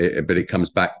question, but it comes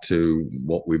back to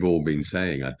what we've all been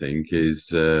saying, I think,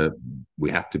 is we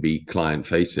have to be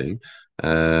client-facing,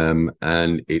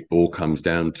 and it all comes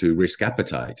down to risk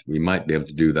appetite. We might be able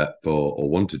to do that for, or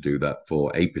want to do that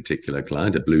for, a particular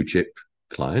client, a blue-chip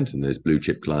client, and there's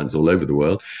blue-chip clients all over the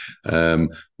world.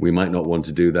 We might not want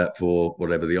to do that for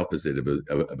whatever the opposite of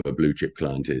a blue-chip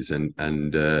client is.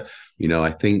 And you know,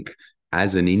 I think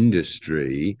as an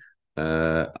industry,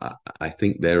 I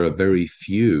think there are very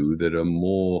few that are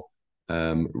more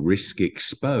risk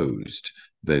exposed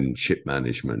than ship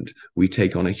management. We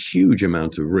take on a huge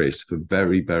amount of risk for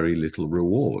very, very little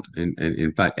reward. And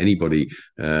in fact, anybody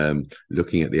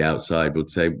looking at the outside would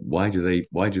say, why do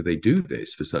they do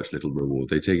this for such little reward?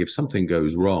 They take, if something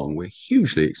goes wrong, we're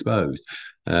hugely exposed.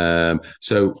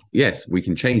 So yes, we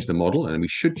can change the model, and we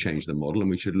should change the model, and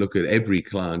we should look at every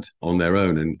client on their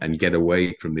own and get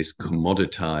away from this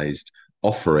commoditized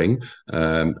offering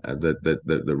that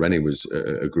René was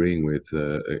agreeing with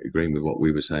what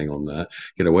we were saying on that.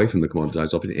 Get away from the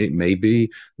commoditized offering. It may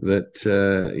be that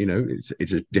you know,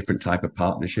 it's a different type of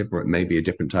partnership, or it may be a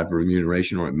different type of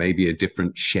remuneration, or it may be a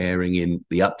different sharing in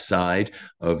the upside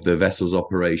of the vessel's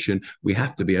operation. We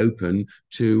have to be open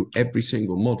to every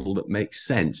single model that makes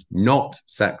sense, not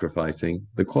sacrificing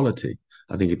the quality.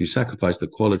 I think if you sacrifice the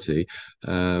quality,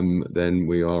 then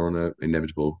we are on an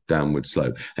inevitable downward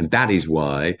slope. And that is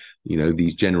why, you know,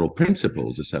 these general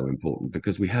principles are so important,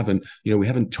 because we haven't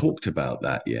talked about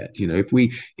that yet. You know,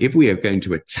 if we are going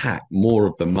to attack more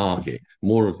of the market,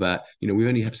 more of that, you know, we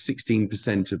only have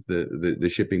 16% of the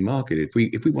shipping market.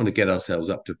 If we want to get ourselves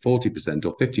up to 40%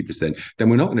 or 50%, then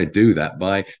we're not going to do that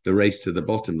by the race to the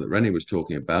bottom that René was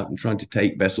talking about and trying to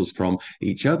take vessels from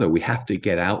each other. We have to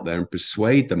get out there and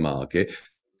persuade the market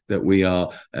that we are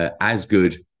as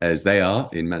good as they are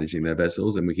in managing their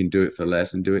vessels, and we can do it for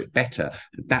less and do it better.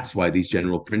 That's why these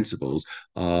general principles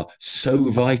are so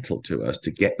vital to us,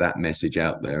 to get that message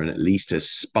out there and at least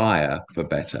aspire for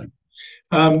better.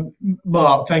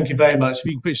 Mark, thank you very much. If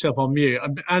you can put yourself on mute.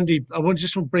 Andy, I want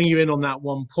to bring you in on that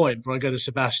one point before I go to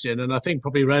Sebastian. And I think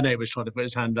probably René was trying to put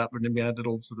his hand up, and then we had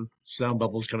little sort of sound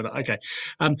bubbles coming up. Okay.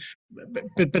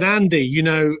 But Andy, you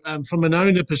know, from an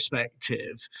owner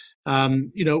perspective,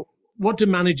 you know, what do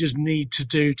managers need to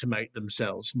do to make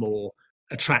themselves more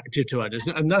attractive to owners?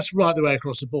 And that's right the way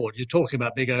across the board. You're talking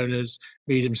about big owners,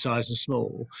 medium sized and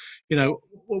small. You know,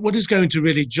 what is going to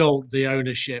really jolt the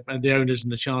ownership and the owners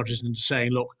and the charters into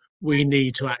saying, look, we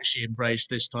need to actually embrace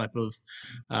this type of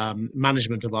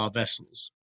management of our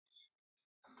vessels?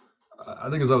 I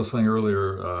think, as I was saying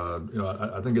earlier, you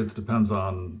know, I think it depends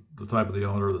on the type of the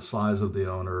owner, the size of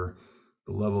the owner,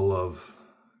 the level of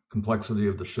complexity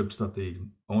of the ships that the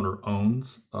owner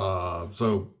owns.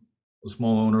 So a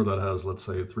small owner that has, let's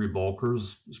say, 3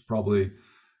 bulkers is probably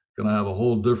going to have a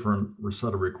whole different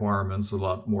set of requirements, a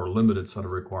lot more limited set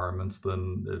of requirements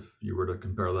than if you were to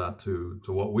compare that to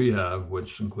what we have,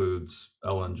 which includes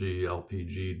LNG,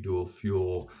 LPG, dual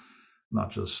fuel,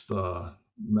 not just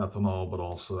methanol, but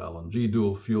also LNG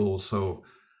dual fuel. So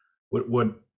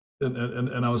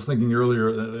and I was thinking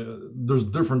earlier, there's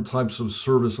different types of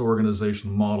service organization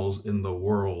models in the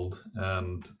world,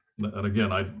 and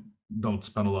again, don't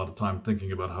spend a lot of time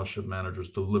thinking about how ship managers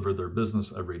deliver their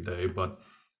business every day. But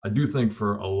I do think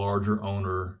for a larger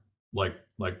owner like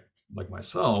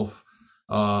myself,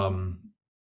 and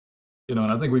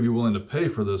I think we'd be willing to pay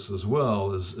for this as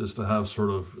well, is to have sort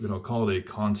of, call it a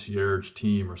concierge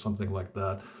team or something like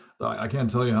that. I can't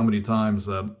tell you how many times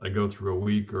that I go through a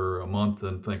week or a month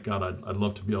and think, God, I'd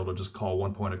love to be able to just call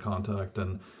one point of contact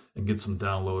and get some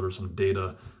download or some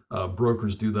data.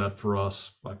 Brokers do that for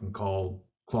us. I can call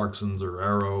Clarkson's or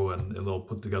Arrow, and they'll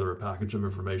put together a package of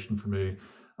information for me.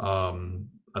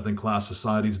 I think class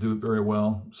societies do it very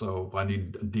well. So if I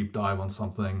need a deep dive on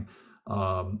something,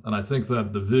 and I think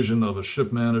that the vision of a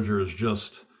ship manager is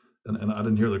just, and I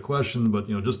didn't hear the question, but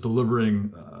just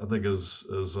delivering, I think as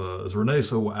René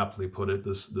so aptly put it,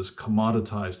 this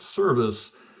commoditized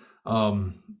service.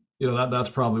 That's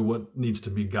probably what needs to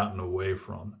be gotten away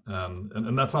from.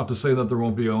 And that's not to say that there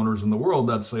won't be owners in the world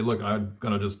that say, look, I'm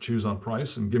going to just choose on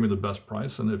price and give me the best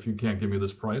price. And if you can't give me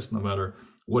this price, no matter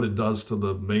what it does to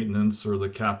the maintenance or the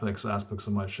CapEx aspects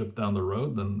of my ship down the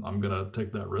road, then I'm going to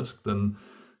take that risk. Then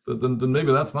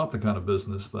maybe that's not the kind of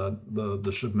business that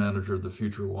the ship manager of the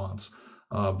future wants.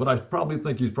 But I probably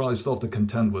think you probably still have to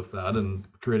contend with that, and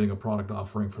creating a product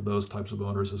offering for those types of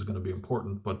owners is going to be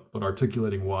important. But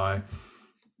articulating why,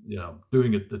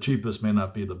 doing it the cheapest may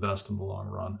not be the best in the long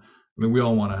run. I mean, we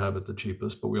all want to have it the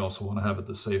cheapest, but we also want to have it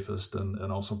the safest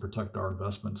and also protect our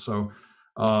investment. So,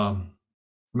 and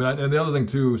the other thing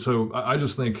too, so I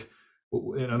just think,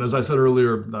 and as I said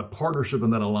earlier, that partnership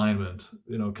and that alignment,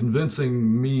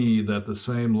 convincing me that the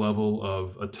same level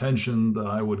of attention that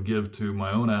I would give to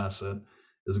my own asset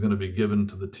is going to be given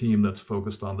to the team that's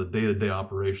focused on the day-to-day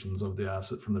operations of the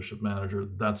asset from the ship manager.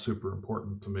 That's super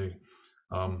important to me.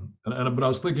 But I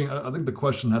was thinking, I think the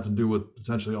question had to do with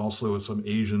potentially also with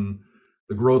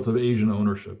the growth of Asian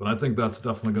ownership, and I think that's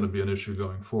definitely going to be an issue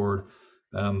going forward.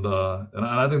 And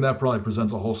I think that probably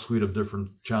presents a whole suite of different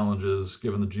challenges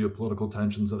given the geopolitical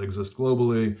tensions that exist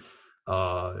globally.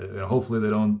 Hopefully they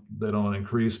don't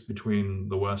increase between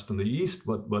the West and the East,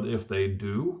 but if they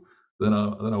do, then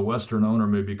a Western owner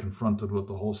may be confronted with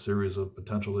a whole series of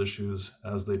potential issues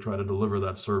as they try to deliver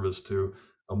that service to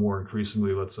a more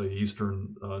increasingly, let's say,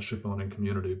 Eastern ship owning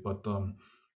community. But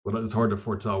it's hard to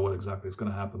foretell what exactly is going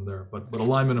to happen there. But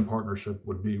alignment and partnership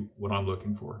would be what I'm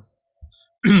looking for.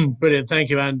 Brilliant. Thank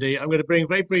you, Andy. I'm going to bring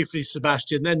very briefly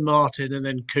Sebastian, then Martin, and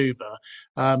then Kuba.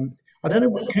 I don't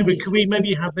know, Kuba, could we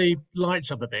maybe have the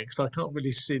lights up a bit? Because I can't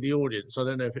really see the audience. I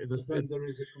don't know if there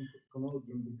is a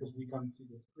conundrum because we can't see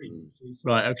the screen.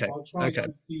 Right, okay. Okay.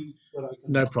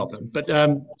 No problem. But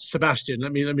Sebastian,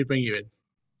 let me bring you in.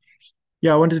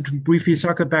 Yeah, I wanted to briefly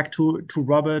circle back to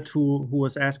Robert, who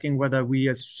was asking whether we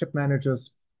as ship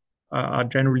managers are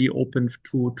generally open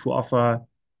to offer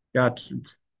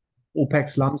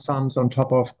OPEX lump sums on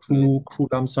top of crew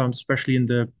lump sums, especially in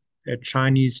the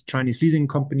Chinese leasing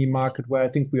company market, where I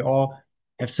think we all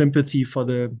have sympathy for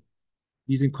the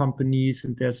leasing companies,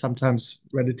 and there's sometimes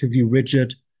relatively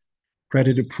rigid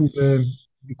credit approval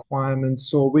requirements.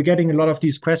 So we're getting a lot of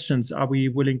these questions. Are we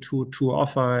willing to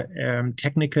offer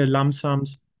technical lump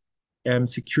sums,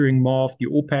 securing more of the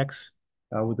OPEX?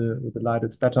 With the light,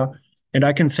 it's better. And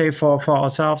I can say for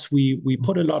ourselves, we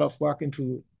put a lot of work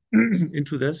into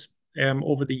this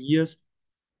over the years.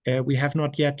 We have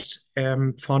not yet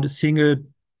found a single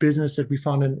business that we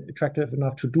found attractive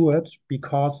enough to do it,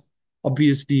 because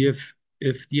obviously if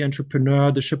the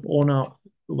entrepreneur, the ship owner,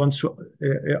 wants to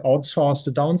outsource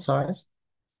the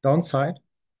downside,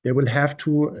 they will have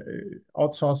to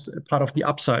outsource a part of the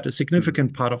upside, a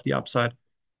significant part of the upside,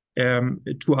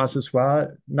 to us as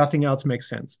well. Nothing else makes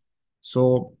sense.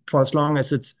 So for as long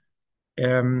as it's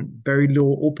very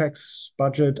low OPEX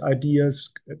budget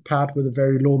ideas paired with a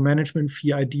very low management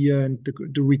fee idea, and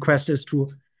the request is to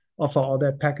offer all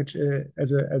that package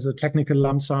as a technical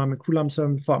lump sum, a crew lump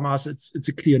sum, from us, it's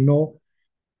a clear no.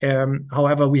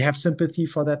 However, we have sympathy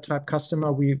for that type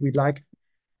customer. We like,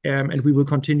 and we will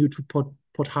continue to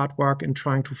put hard work in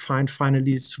trying to find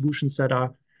finally solutions that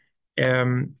are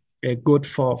good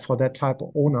for that type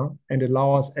of owner, and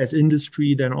allow us as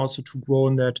industry then also to grow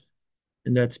in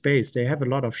that space. They have a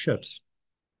lot of ships.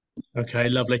 Okay,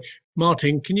 lovely.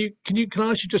 Martin, can I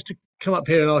ask you just to come up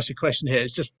here and ask you a question here?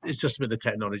 It's just a bit of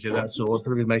technology, that's all. It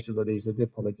probably makes it a lot easier. I do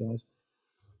apologise.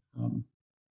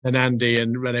 And Andy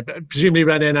and René, but presumably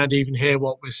René and Andy can hear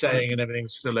what we're saying and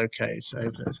everything's still okay. So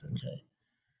that's okay.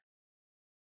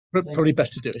 Probably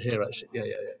best to do it here, actually. Yeah.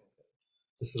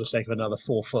 Just for the sake of another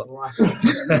 4 foot. All right. Okay.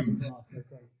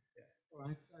 All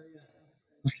right.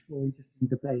 So much more interesting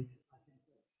debate. I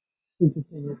think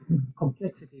what's interesting is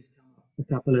complexities come up a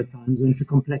couple of times. Into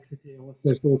complexity, I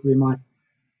also thought we might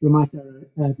we might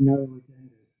add no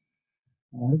agenda.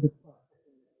 I think it's quite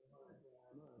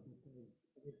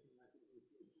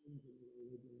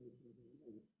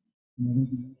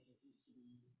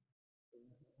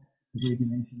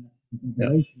because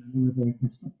regulation, and we were very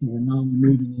prescriptive, and now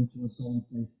we're moving into a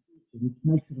goal-based future, which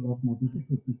makes it a lot more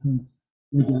difficult because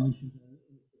regulations are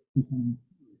becoming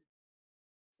fewer.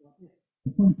 So I guess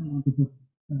the point I want to put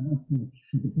up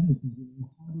to debate is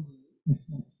how do we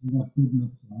assess what good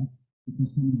looks like?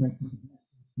 Because coming back to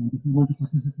Sebastian's point, if you want to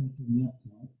participate in the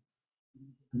upside,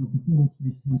 a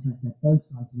performance-based contract that both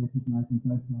sides recognize and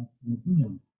both sides can agree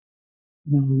on.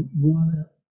 Now, while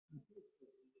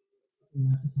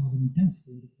the carbon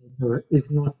intensity indicator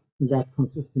is not that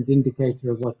consistent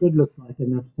indicator of what good looks like,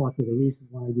 and that's part of the reason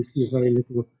why we see very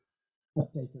little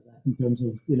uptake of that in terms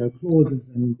of clauses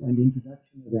and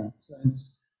introduction of that. So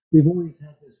we've always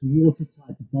had this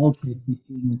watertight bulkhead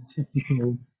between the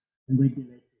technical and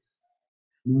regulatory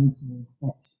and also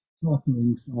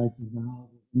chartering sides of the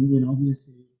houses. And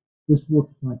obviously this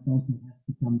watertight bulkhead has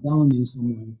to come down in some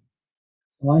way.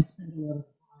 So I spend a lot of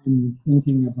time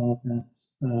thinking about that.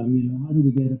 How do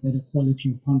we get a better quality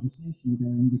of conversation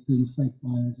going between fake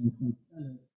buyers and fake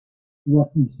sellers?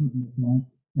 What does good look like?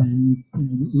 And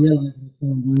realizing it's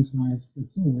not one size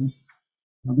fits all.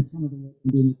 But some of the work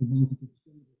we're doing at the Baltic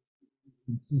Exchange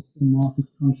system market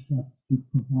construct to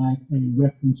provide a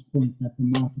reference point that the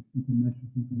market can measure,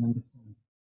 people understand.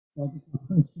 So I guess my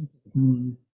question to the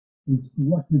panel is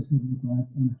what does good look like,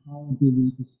 and how do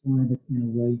we describe it in a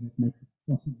way that makes it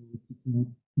possible to create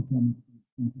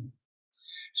performance-based content?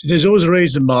 So there's always a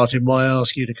reason, Martin, why I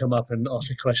ask you to come up and ask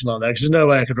a question like that, because there's no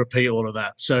way I could repeat all of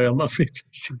that. So I'm not really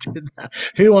pleased to do that.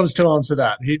 Who wants to answer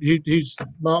that? Who's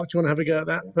Mark? Do you want to have a go at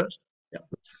that first? Yeah.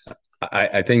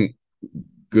 I think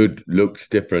good looks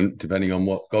different depending on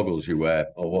what goggles you wear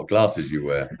or what glasses you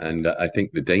wear, and I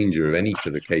think the danger of any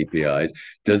sort of KPIs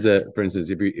for instance,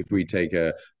 if we take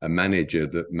a manager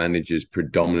that manages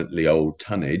predominantly old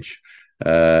tonnage,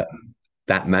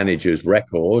 that manager's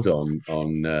record on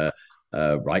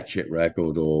right ship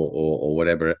record or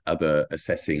whatever other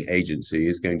assessing agency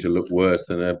is going to look worse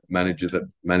than a manager that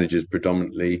manages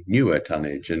predominantly newer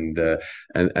tonnage, and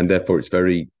therefore it's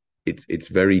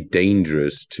very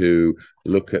dangerous to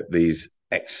look at these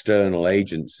external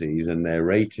agencies and their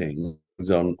ratings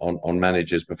on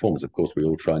managers' performance. Of course, we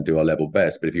all try and do our level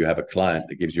best, but if you have a client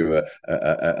that gives you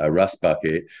a rust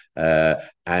bucket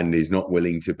and is not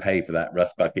willing to pay for that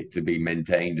rust bucket to be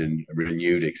maintained and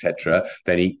renewed, etc.,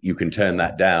 then you can turn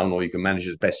that down, or you can manage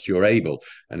as best you're able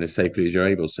and as safely as you're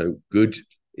able. So good,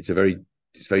 it's very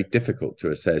difficult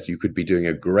to assess. You could be doing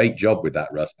a great job with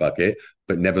that rust bucket,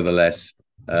 but nevertheless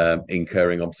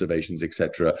incurring observations,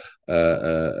 etc.,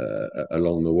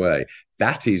 along the way.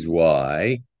 That is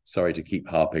why, sorry to keep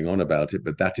harping on about it,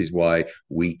 but that is why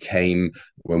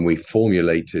when we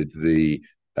formulated the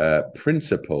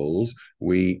principles,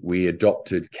 we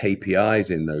adopted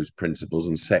KPIs in those principles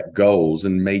and set goals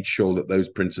and made sure that those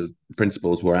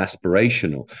principles were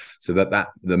aspirational, so that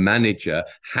the manager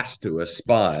has to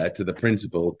aspire to the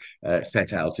principle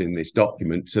set out in this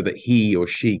document, so that he or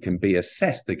she can be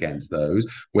assessed against those,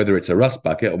 whether it's a rust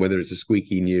bucket or whether it's a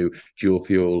squeaky new dual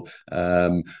fuel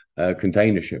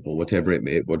container ship or whatever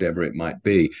it might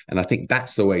be. And I think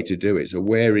that's the way to do it. So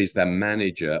where is the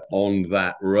manager on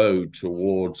that road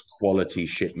towards quality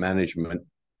ship management,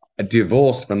 a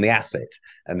divorce from the asset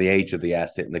and the age of the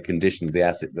asset and the condition of the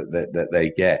asset that they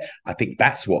get? I think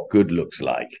that's what good looks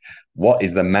like. What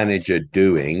is the manager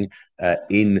doing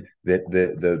in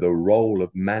the role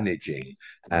of managing?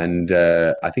 And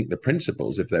I think the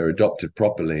principles, if they're adopted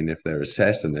properly and if they're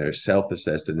assessed and they're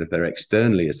self-assessed and if they're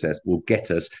externally assessed, will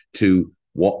get us to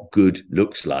what good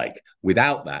looks like.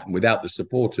 Without that, and without the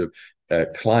support of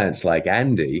clients like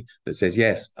Andy that says,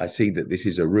 yes, I see that this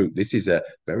is a route, this is a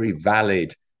very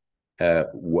valid a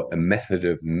method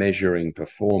of measuring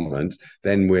performance,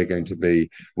 then we're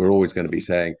always going to be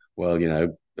saying, well,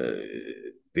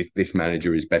 this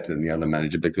manager is better than the other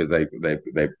manager because they've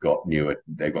got newer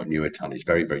tonnage.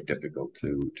 Very, very difficult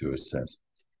to assess.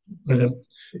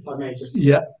 If I may just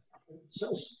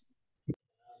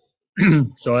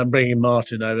So I'm bringing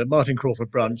Martin over. Martin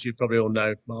Crawford-Brunt, you probably all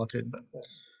know Martin. But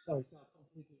sorry, so I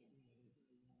completely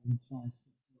agree with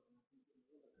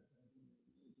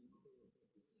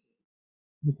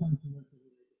you. Come to work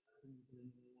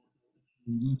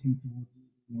working towards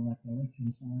the right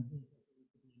direction. So I think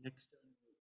an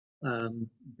external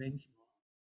benchmark,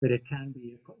 but it can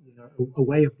be a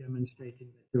way of demonstrating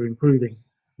that you're improving,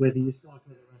 whether you start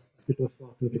with a rust bucket or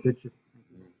start with a good ship.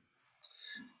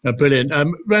 Brilliant.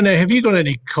 René, have you got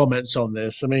any comments on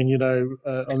this? I mean,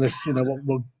 on this,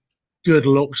 good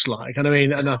looks like. And I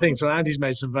mean, and I think so. Andy's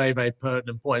made some very, very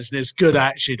pertinent points, and it's good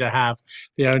actually to have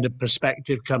the owner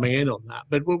perspective coming in on that.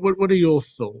 But what are your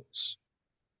thoughts?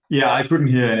 Yeah, I couldn't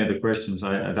hear any of the questions.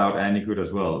 I doubt Andy could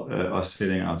as well, us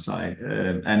sitting outside.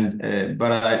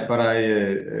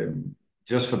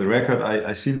 Just for the record,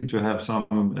 I seem to have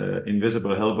some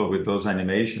invisible helper with those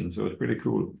animations. So it's pretty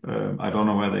cool. I don't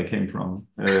know where they came from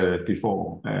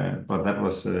before, but that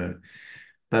was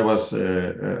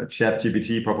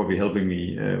ChatGPT probably helping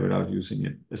me without using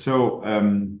it. So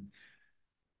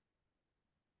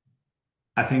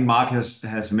I think Mark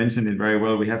has mentioned it very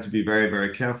well. We have to be very,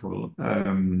 very careful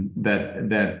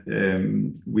that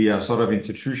we are sort of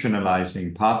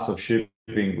institutionalizing parts of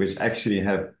shipping which actually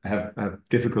have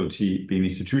difficulty being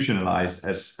institutionalized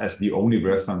as the only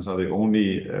reference or the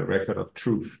only record of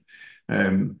truth.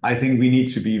 I think we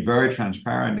need to be very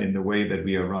transparent in the way that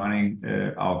we are running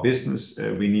our business.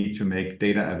 We need to make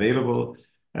data available.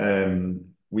 From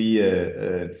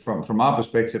our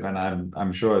perspective, and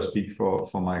I'm sure I speak for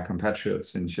my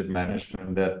compatriots in ship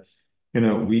management, that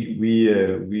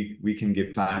we can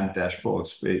give client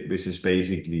dashboards which is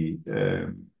basically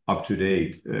up to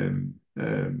date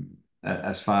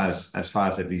as far as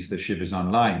at least the ship is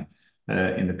online.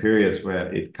 In the periods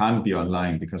where it can't be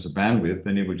online because of bandwidth,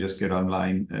 then it will just get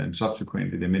online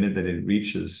subsequently the minute that it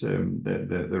reaches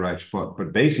the right spot.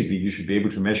 But basically, you should be able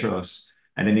to measure us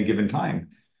at any given time.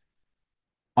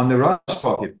 On the rust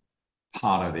bucket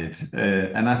part of it,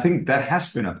 and I think that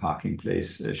has been a parking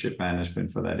place, ship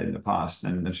management for that in the past,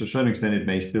 and to a certain extent it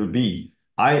may still be.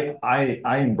 I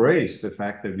embrace the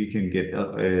fact that we can get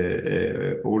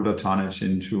older tonnage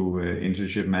into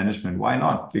ship management. Why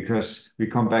not? Because we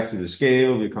come back to the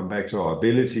scale, we come back to our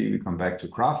ability, we come back to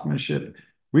craftsmanship.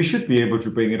 We should be able to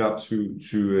bring it up to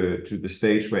the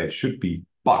stage where it should be.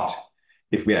 But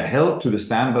if we are held to the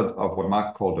standard of what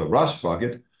Mark called a rust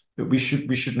bucket, we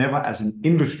should never, as an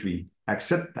industry,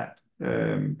 accept that.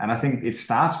 And I think it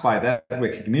starts by that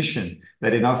recognition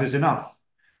that enough is enough.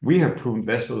 We have pruned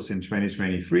vessels in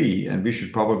 2023, and we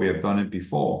should probably have done it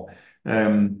before.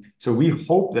 So we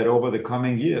hope that over the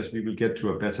coming years we will get to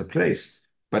a better place.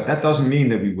 But that doesn't mean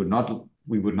that we would not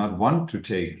want to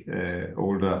take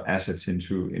older assets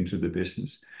into the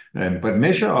business. But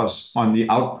measure us on the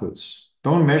outputs.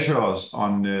 Don't measure us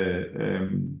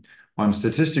on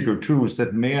statistical tools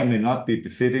that may or may not be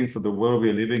befitting for the world we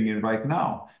are living in right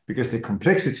now, because the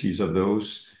complexities of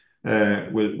those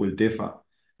will differ.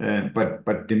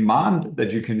 But demand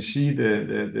that you can see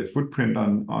the footprint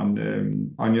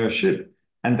on your ship,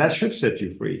 and that should set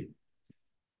you free.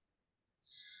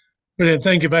 Brilliant.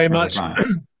 Thank you very much.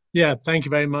 Yeah, thank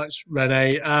you very much,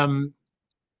 René.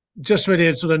 Just really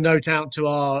a sort of note out to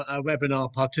our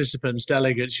webinar participants,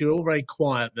 delegates, you're all very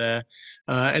quiet there.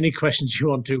 Any questions you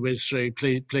want to whiz through,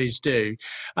 please do.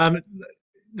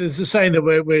 There's a saying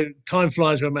that time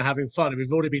flies when we're having fun.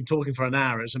 We've already been talking for an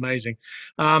hour. It's amazing.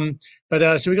 So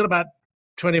we've got about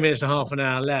 20 minutes to half an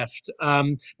hour left.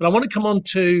 But I want to come on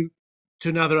to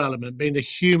another element, being the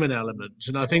human element.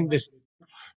 And I think this,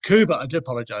 Kuba, I do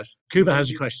apologize. Kuba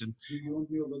has a question. Do you want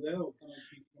me over there, or can I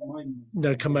speak from my end?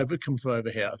 No, come over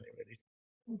here, I think, really.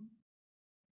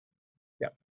 Yeah.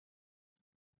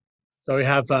 So we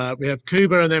have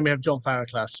Kuba, and then we have John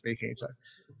Farraclass speaking. So.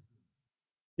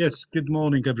 Yes, good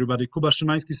morning, everybody. Kuba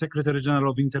Szymański, Secretary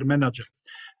General of InterManager.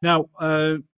 Now,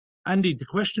 Andy, the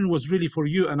question was really for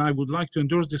you, and I would like to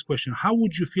endorse this question. How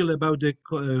would you feel about the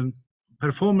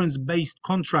performance-based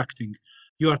contracting?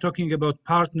 You are talking about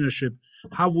partnership.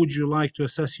 How would you like to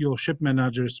assess your ship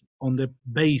managers on the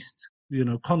based,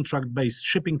 contract-based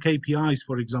shipping KPIs,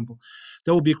 for example?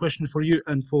 That would be a question for you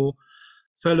and for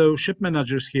fellow ship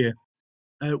managers here.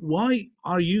 Why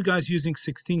are you guys using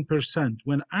 16%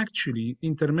 when actually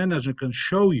InterManager can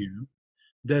show you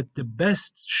that the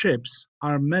best ships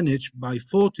are managed by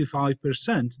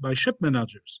 45% by ship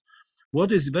managers?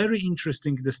 What is very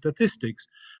interesting, the statistics,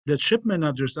 that ship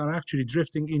managers are actually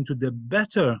drifting into the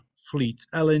better fleets,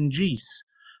 LNGs,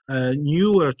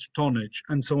 newer tonnage,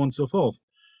 and so on and so forth.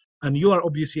 And you are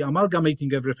obviously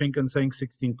amalgamating everything and saying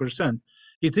 16%.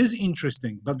 It is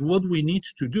interesting, but what we need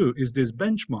to do is this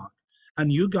benchmark. And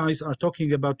you guys are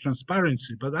talking about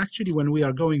transparency, but actually when we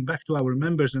are going back to our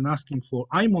members and asking for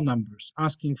IMO numbers,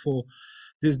 asking for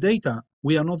this data,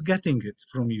 we are not getting it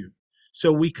from you.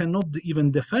 So we cannot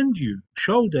even defend you,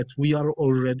 show that we are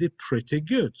already pretty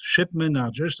good. Ship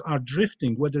managers are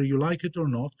drifting, whether you like it or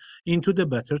not, into the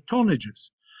better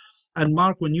tonnages. And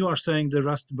Mark, when you are saying the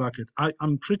rust bucket,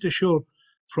 I'm pretty sure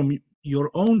from your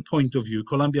own point of view,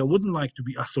 Columbia wouldn't like to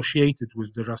be associated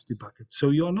with the rusty bucket.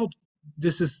 So you're not,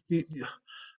 this is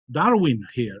Darwin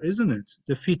here, isn't it?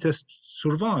 The fittest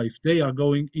survive. They are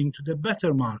going into the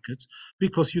better markets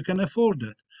because you can afford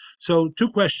it. So two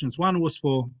questions. One was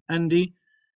for Andy,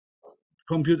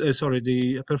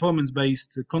 the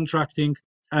performance-based contracting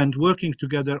and working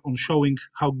together on showing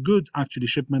how good actually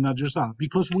ship managers are,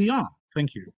 because we are.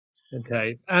 Thank you.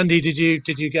 Okay, Andy, did you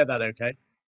get that? Okay.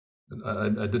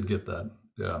 I did get that.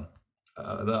 Yeah.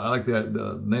 I like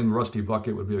the name Rusty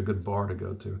Bucket would be a good bar to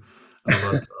go to.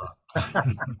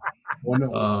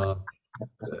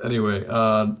 Anyway,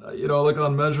 like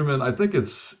on measurement, I think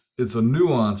it's a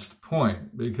nuanced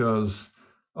point because,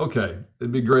 okay,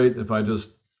 it'd be great if I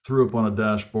just threw up on a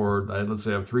dashboard. Let's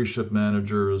say I have 3 ship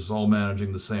managers all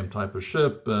managing the same type of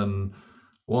ship, and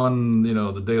one,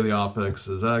 the daily OPEX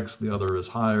is X, the other is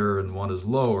higher, and one is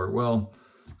lower. Well,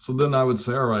 so then I would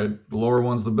say, all right, the lower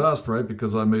one's the best, right?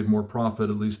 Because I made more profit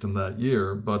at least in that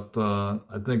year. But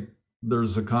I think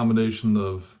there's a combination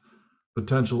of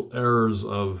potential errors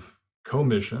of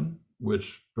commission,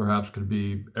 which perhaps could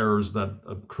be errors that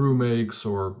a crew makes,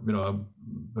 or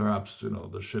perhaps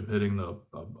the ship hitting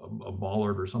a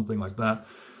bollard or something like that,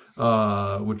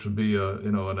 which would be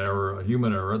an error, a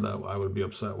human error that I would be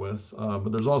upset with.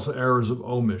 But there's also errors of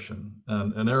omission,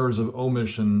 and errors of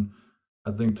omission,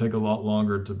 I think, take a lot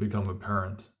longer to become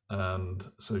apparent. And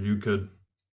so you could,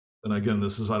 and again,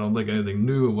 I don't think anything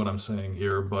new in what I'm saying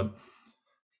here, but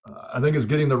I think it's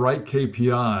getting the right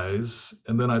KPIs.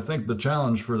 And then I think the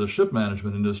challenge for the ship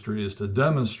management industry is to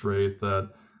demonstrate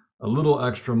that a little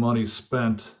extra money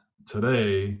spent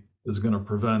today is going to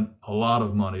prevent a lot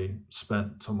of money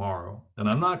spent tomorrow. And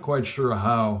I'm not quite sure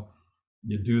how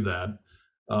you do that,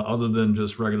 other than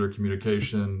just regular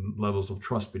communication, levels of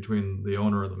trust between the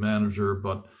owner and the manager.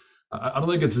 But I don't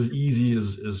think it's as easy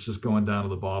as just going down to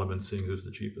the bottom and seeing who's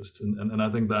the cheapest. And I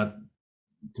think that,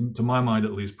 to my mind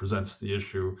at least, presents the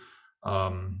issue.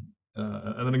 And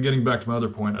then getting back to my other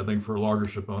point, I think for a larger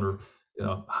ship owner,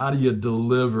 how do you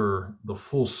deliver the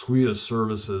full suite of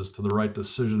services to the right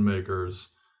decision makers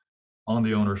on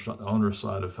the owner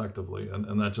side effectively?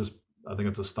 And that just, I think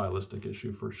it's a stylistic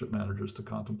issue for ship managers to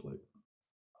contemplate.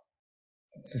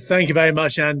 Thank you very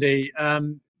much, Andy.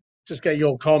 Just get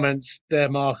your comments there,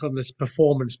 Mark, on this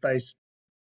performance-based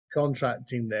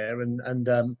contracting there, and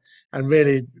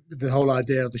really the whole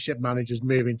idea of the ship managers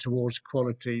moving towards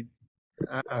quality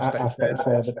aspects there.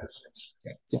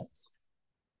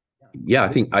 Yeah,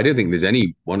 I don't think there's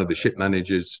any one of the ship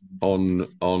managers on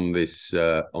this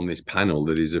panel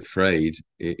that is afraid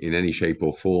in any shape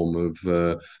or form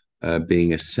of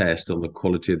being assessed on the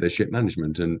quality of their ship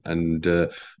management, and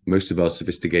most of our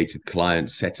sophisticated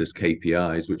clients set us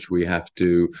KPIs which we have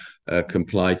to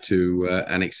comply to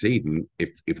and exceed. And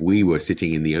if we were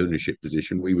sitting in the ownership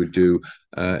position, we would do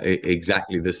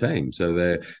exactly the same. So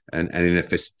and in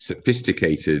a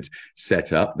sophisticated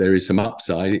setup, there is some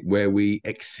upside where we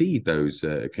exceed those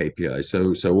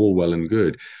KPIs. So all well and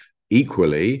good.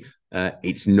 Equally,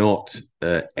 it's not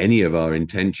any of our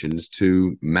intentions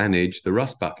to manage the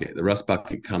rust bucket. The rust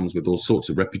bucket comes with all sorts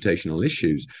of reputational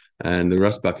issues, and the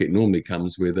rust bucket normally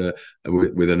comes with an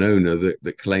owner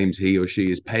that claims he or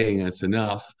she is paying us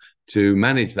enough to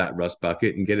manage that rust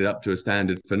bucket and get it up to a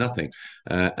standard for nothing.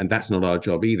 And that's not our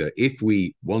job either. If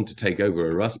we want to take over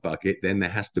a rust bucket, then there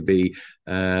has to be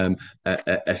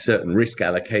a certain risk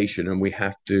allocation, and we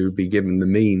have to be given the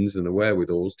means and the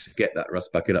wherewithals to get that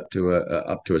rust bucket up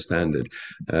to a standard.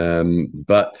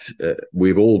 But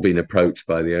we've all been approached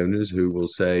by the owners who will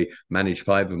say, manage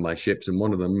 5 of my ships, and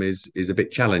one of them is a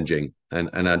bit challenging, and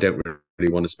I don't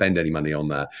really want to spend any money on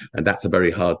that. And that's a very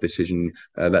hard decision.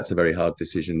 That's a very hard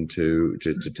decision to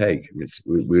take.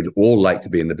 We'd all like to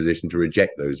be in the position to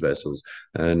reject those vessels,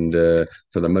 and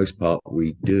for the most part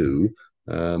we do.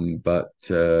 But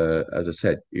as I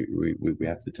said, we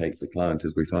have to take the client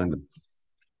as we find them.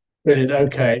 Brilliant.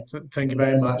 Okay, thank you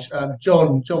very much.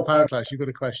 John Farraclass, you've got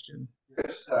a question.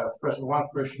 Yes. First, one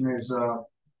question is on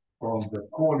the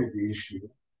quality issue.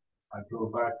 I go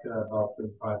back about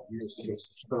 25 years or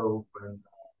so when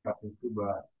Captain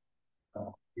Kuba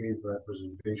gave a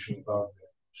presentation about the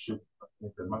ship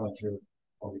InterManager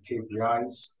on the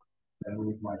KPIs. And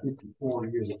with my 54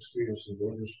 years experience in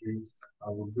the industry, I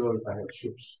would go, if I had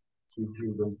ships, to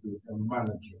give them to a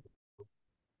manager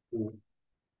who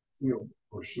he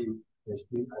or she has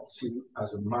been at sea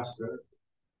as a master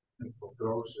and for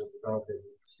those without any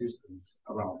assistance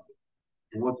around.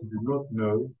 What you do not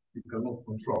know, you cannot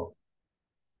control.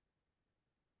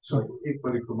 So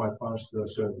equally for my past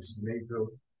service in NATO,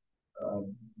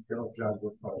 you cannot judge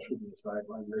what parachuting is like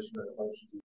unless you are about to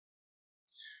do.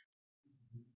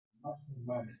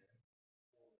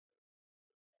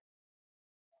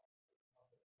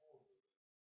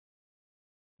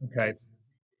 Okay.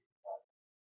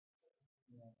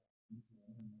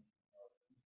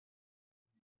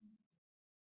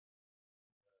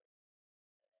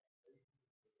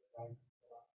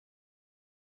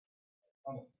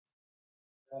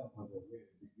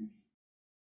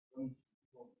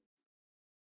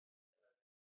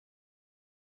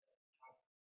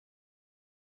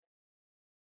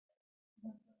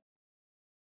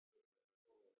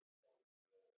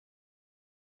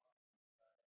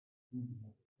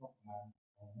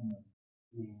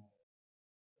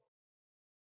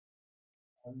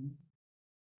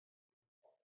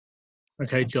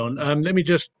 Okay, John. Let me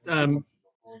just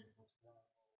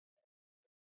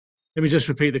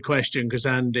repeat the question because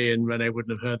Andy and René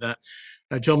wouldn't have heard that.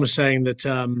 John was saying that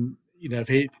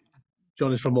if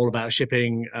John is from All About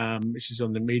Shipping, which is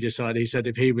on the media side. He said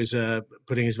if he was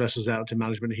putting his vessels out to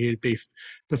management, he'd be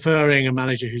preferring a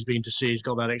manager who's been to sea, has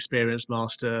got that experienced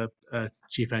master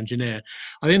chief engineer.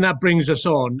 I think that brings us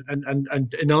on,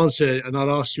 and in answer, and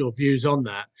I'll ask your views on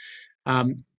that.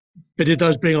 But it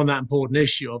does bring on that important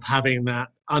issue of having that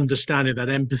understanding, that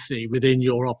empathy within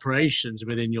your operations,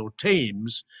 within your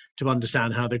teams, to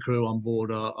understand how the crew on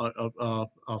board are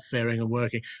faring and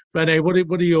working. René,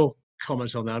 what are your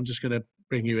comments on that? I'm just going to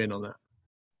bring you in on that.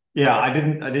 Yeah, I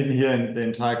didn't hear the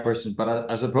entire question, but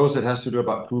I suppose it has to do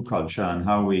about crew culture and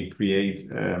how we create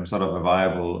sort of a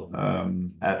viable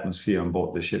atmosphere on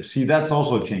board the ship. See, that's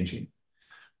also changing,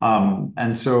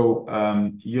 and so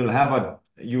you will have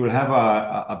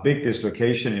a big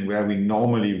dislocation in where we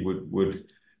normally would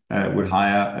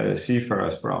hire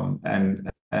seafarers from, and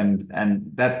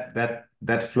that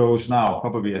flows now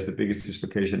probably as the biggest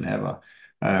dislocation ever.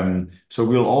 So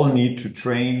we'll all need to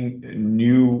train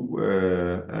new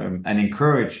and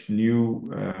encourage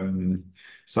new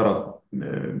sort of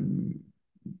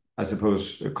I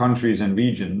suppose countries and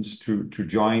regions to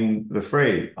join the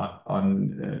fray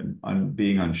on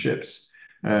being on ships.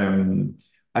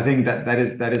 I think that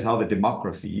is how the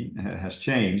demography has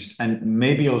changed, and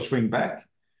maybe it'll swing back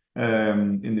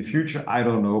in the future. I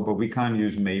don't know, but we can't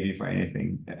use maybe for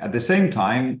anything. At the same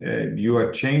time, you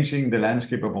are changing the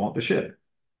landscape aboard the ship.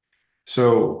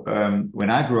 So when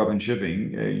I grew up in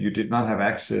shipping, you did not have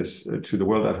access to the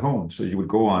world at home. So you would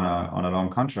go on a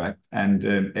long contract, and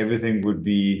everything would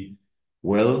be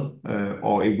well,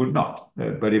 or it would not,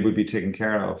 but it would be taken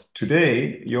care of.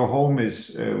 Today, your home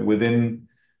is within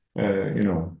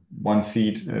 1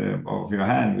 feet of your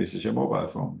hand, which is your mobile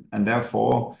phone, and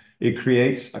therefore it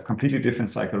creates a completely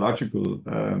different psychological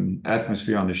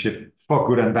atmosphere on the ship, for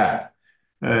good and bad.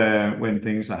 When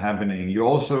things are happening, you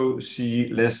also see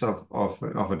less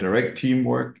of a direct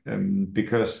teamwork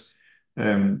because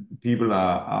people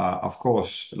are, of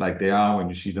course, like they are when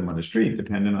you see them on the street,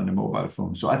 dependent on the mobile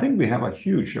phone. So I think we have a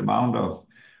huge amount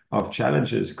of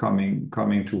challenges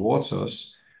coming towards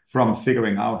us from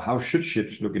figuring out how should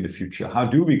ships look in the future. How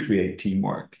do we create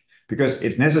teamwork? Because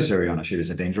it's necessary on a ship. It's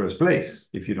a dangerous place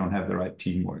if you don't have the right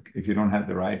teamwork, if you don't have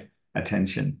the right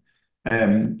attention.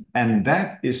 And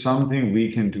that is something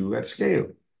we can do at scale.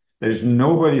 There's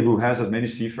nobody who has as many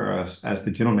seafarers as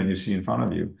the gentleman you see in front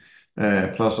of you,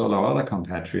 plus all our other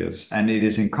compatriots. And it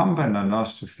is incumbent on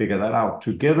us to figure that out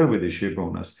together with the ship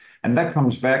owners. And that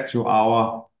comes back to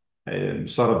our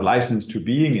sort of license to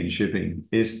being in shipping,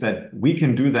 is that we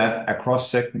can do that across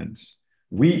segments.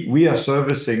 We are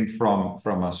servicing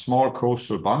from a small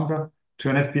coastal bunker to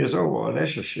an FPSO or a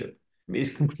leisure ship.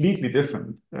 It's completely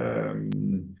different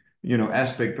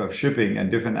aspect of shipping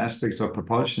and different aspects of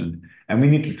propulsion, and we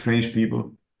need to train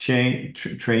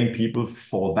people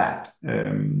for that.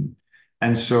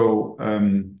 And so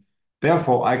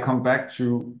therefore I come back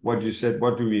to what you said.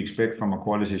 What do we expect from a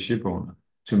quality ship owner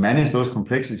to manage those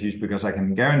complexities? Because I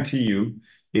can guarantee you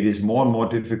it is more and more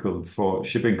difficult for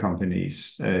shipping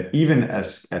companies, even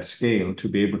at scale, to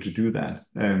be able to do that.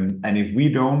 And if we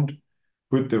don't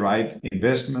put the right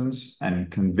investments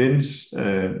and convince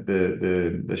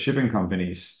the shipping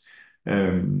companies,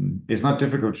 it's not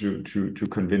difficult to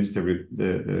convince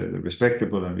the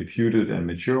respectable and reputed and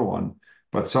mature one,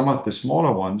 but some of the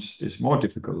smaller ones is more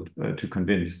difficult to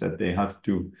convince that they have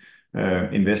to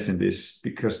invest in this,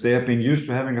 because they have been used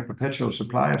to having a perpetual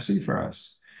supply of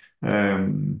seafarers.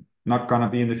 Not gonna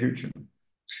be in the future.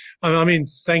 I mean,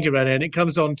 thank you, René. And it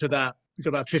comes on to that. We've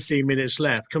got about 15 minutes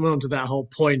left. Coming on to that whole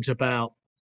point about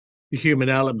the human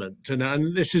element,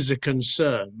 and this is a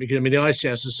concern, because I mean the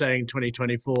ICS is saying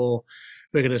 2024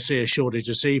 we're going to see a shortage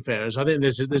of seafarers. I think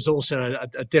there's also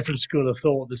a different school of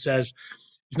thought that says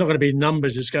it's not going to be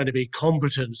numbers, it's going to be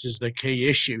competence is the key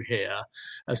issue here,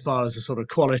 as far as the sort of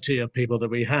quality of people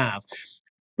that we have.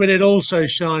 But it also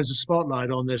shines a spotlight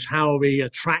on this: how are we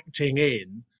attracting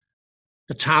in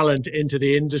the talent into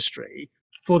the industry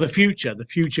for the future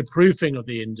proofing of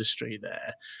the industry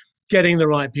there, getting the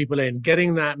right people in,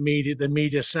 getting the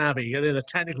media savvy, getting the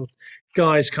technical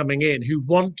guys coming in who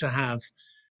want to have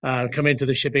come into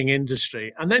the shipping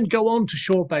industry and then go on to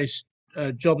shore-based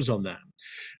jobs on that.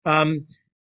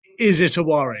 Is it a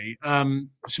worry?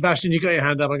 Sebastian, you got your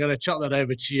hand up. I'm going to chuck that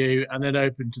over to you and then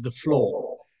open to the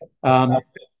floor.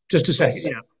 Just a second.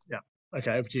 Yeah.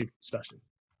 Okay, over to you, Sebastian.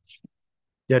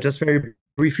 Yeah, just very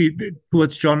briefly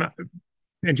towards John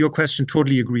and your question,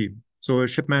 totally agree. So a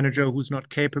ship manager who's not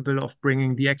capable of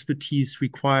bringing the expertise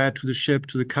required to the ship,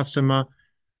 to the customer,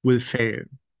 will fail.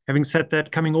 Having said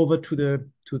that, coming over to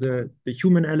the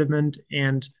human element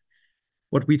and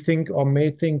what we think or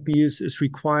may think is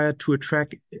required to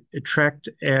attract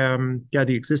the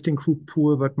existing crew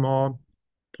pool, but more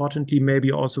importantly,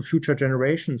 maybe also future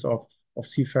generations of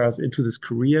seafarers into this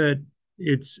career.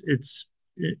 It's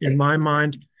in my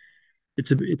mind,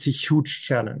 it's a huge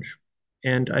challenge.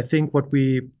 And I think what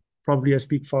we probably, I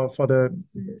speak for the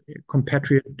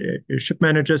compatriot ship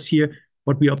managers here,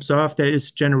 what we observe, there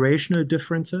is generational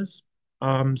differences.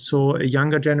 So a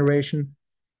younger generation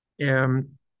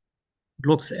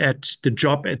looks at the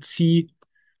job at sea,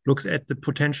 looks at the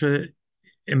potential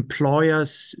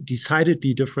employers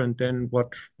decidedly different than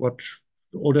what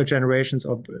older generations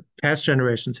or past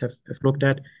generations have looked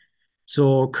at.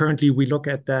 So currently we look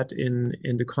at that in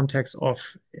the context of,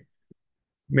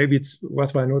 maybe it's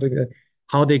worthwhile noting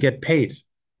how they get paid.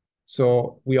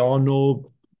 So we all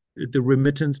know the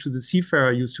remittance to the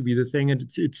seafarer used to be the thing, and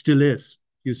it still is.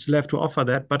 You still have to offer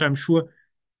that, but I'm sure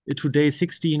today's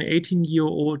 16,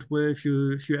 18-year-old will, if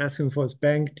you ask him for his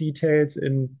bank details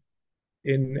in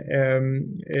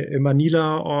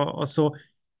Manila or so,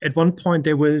 at one point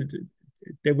they will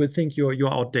think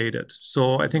you're outdated.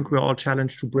 So I think we're all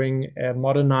challenged to bring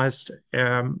modernized,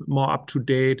 more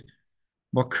up-to-date,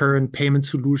 more current payment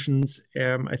solutions.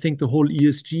 I think the whole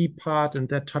ESG part, and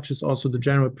that touches also the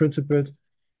general principles,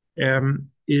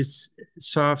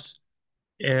 serves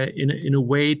in a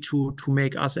way to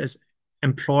make us as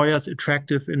employers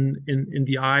attractive in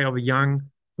the eye of a young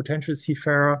potential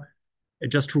seafarer.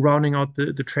 Just to rounding out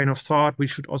the train of thought, we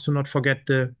should also not forget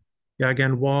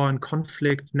again, war and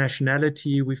conflict,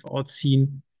 nationality. We've all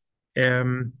seen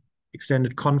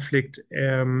extended conflict,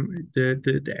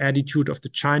 the attitude of the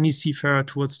Chinese seafarer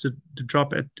towards the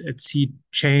job at sea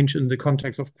change in the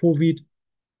context of COVID.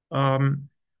 I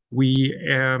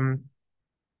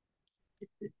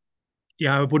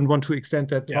wouldn't want to extend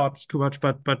that thought too much,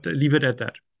 but leave it at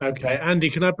that. Okay, Andy,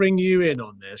 can I bring you in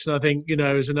on this? And I think,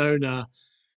 as an owner,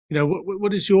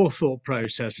 what is your thought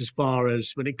process as far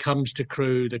as when it comes to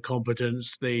crew, the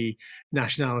competence, the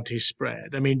nationality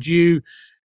spread? I mean, do you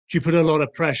put a lot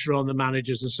of pressure on the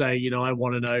managers and say, I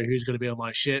want to know who's going to be on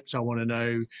my ships. I want to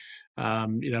know,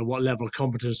 what level of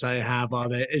competence they have.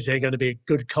 Is there going to be a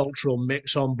good cultural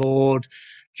mix on board?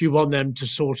 Do you want them to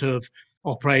sort of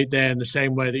operate there in the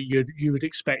same way that you would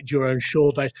expect your own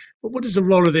shore base? But what is the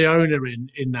role of the owner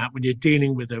in that when you're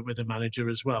dealing with a manager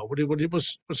as well?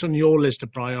 What's on your list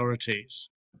of priorities?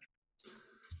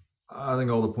 I think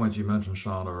all the points you mentioned,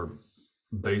 Sean, are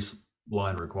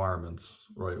baseline requirements,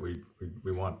 right?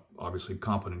 We want obviously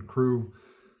competent crew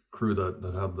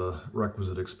that have the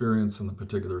requisite experience in the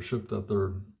particular ship that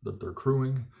they're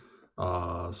crewing.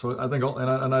 So I think,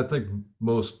 and I think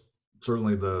most,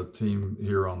 certainly the team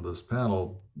here on this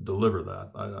panel, deliver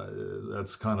that.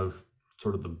 That's kind of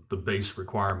sort of the base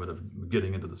requirement of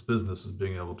getting into this business, is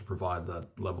being able to provide that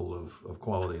level of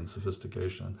quality and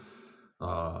sophistication.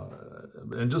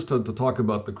 And just to talk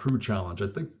about the crew challenge, I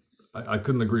think I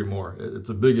couldn't agree more. It's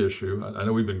a big issue. I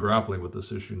know we've been grappling with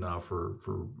this issue now for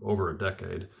over a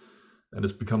decade, and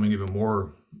it's becoming even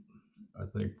more, I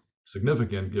think,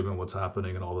 significant given what's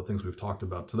happening and all the things we've talked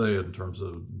about today in terms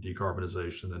of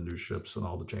decarbonization and new ships and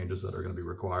all the changes that are going to be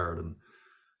required. And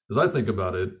as I think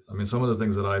about it, I mean, some of the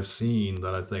things that I've seen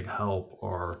that I think help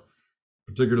are,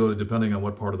 particularly depending on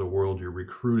what part of the world you're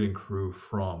recruiting crew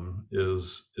from,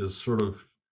 is sort of,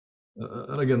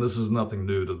 and again, this is nothing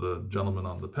new to the gentleman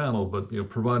on the panel, but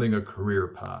providing a career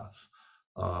path,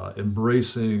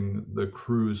 embracing the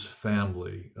crew's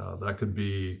family. That could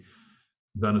be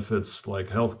benefits like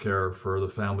healthcare for the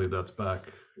family that's back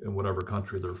in whatever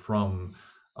country they're from.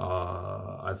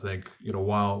 I think,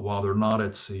 while they're not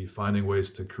at sea, finding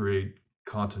ways to create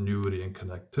continuity and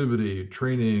connectivity,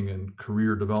 training and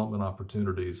career development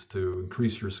opportunities to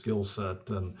increase your skill set,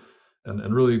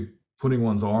 and really putting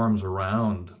one's arms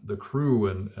around the crew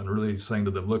and really saying to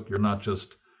them, look, you're not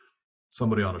just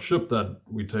somebody on a ship that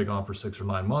we take on for 6 or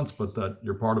 9 months, but that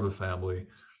you're part of a family.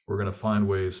 We're going to find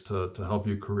ways to help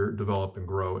you career develop and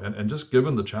grow. And just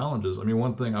given the challenges, I mean,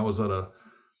 one thing, I was at a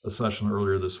session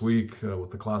earlier this week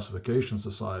with the Classification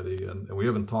Society, and we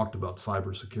haven't talked about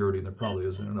cybersecurity, and there probably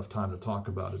isn't enough time to talk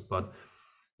about it, but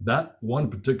that one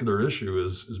particular issue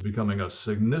is becoming a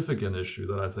significant issue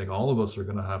that I think all of us are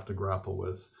going to have to grapple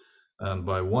with. And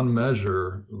by one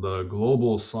measure, the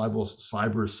global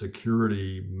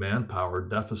cybersecurity manpower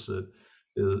deficit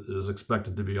is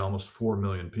expected to be almost 4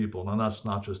 million people. Now, that's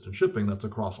not just in shipping, that's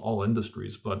across all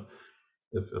industries. But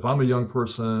if I'm a young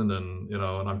person and, you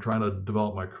know, and I'm trying to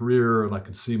develop my career, and I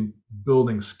can see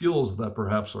building skills that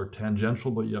perhaps are tangential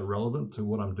but yet relevant to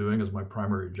what I'm doing as my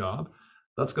primary job,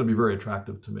 that's going to be very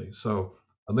attractive to me. So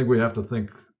I think we have to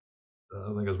think,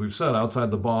 as we've said, outside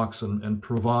the box and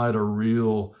provide a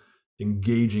real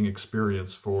engaging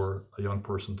experience for a young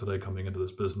person today coming into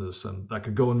this business, and that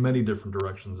could go in many different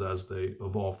directions as they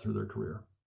evolve through their career.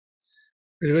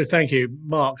 Thank you.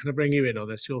 Mark, can I bring you in on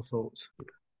this? Your thoughts?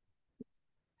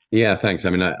 Yeah, thanks. I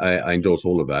mean, I endorse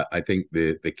all of that. I think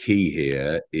the key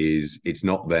here is it's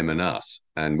not them and us,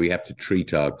 and we have to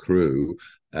treat our crew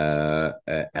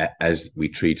as we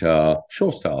treat our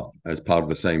shore staff, as part of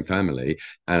the same family,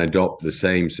 and adopt the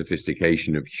same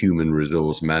sophistication of human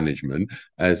resource management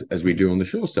as we do on the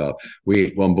shore staff.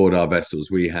 We, on board our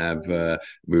vessels, we have,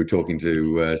 we were talking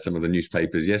to some of the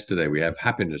newspapers yesterday, we have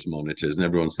happiness monitors, and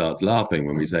everyone starts laughing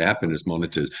when we say happiness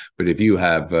monitors. But if you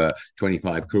have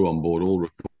 25 crew on board, all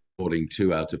recording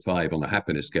 2 out of 5 on the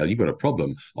happiness scale, you've got a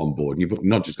problem on board. You've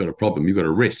not just got a problem, you've got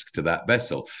a risk to that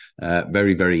vessel.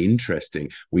 Very, very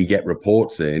interesting. We get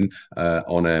reports in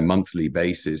on a monthly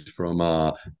basis from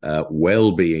our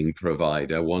well-being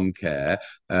provider, OneCare,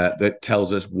 that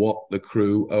tells us what the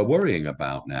crew are worrying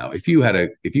about now. If you had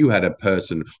a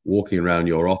person walking around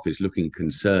your office looking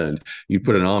concerned, you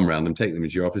put an arm around them, take them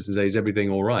into your office and say, is everything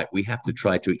all right? We have to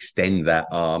try to extend that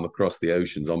arm across the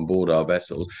oceans on board our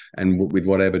vessels, and with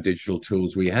whatever digital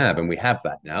tools we have. And we have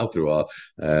that now through our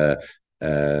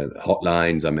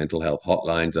hotlines, our mental health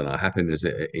hotlines, and our happiness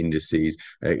indices,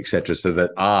 etc., so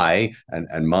that I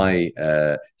and my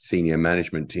senior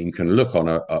management team can look on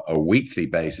a weekly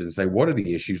basis and say, what are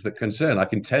the issues that concern? I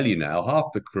can tell you now,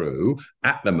 half the crew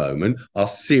at the moment are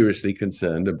seriously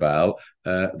concerned about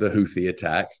the Houthi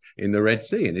attacks in the Red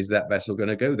Sea, and is that vessel going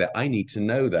to go there? I need to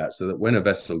know that, so that when a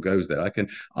vessel goes there, I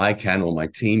can or my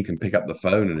team can pick up the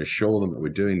phone and assure them that we're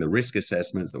doing the risk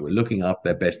assessments, that we're looking after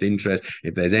their best interest.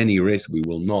 If there's any risk, we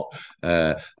will not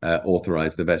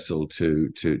authorize the vessel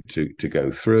to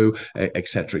go through,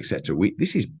 etc., etc.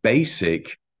 This is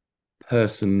basic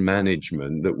person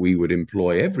management that we would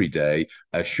employ every day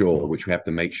ashore, which we have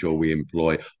to make sure we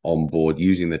employ on board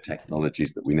using the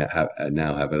technologies that we now have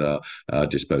at our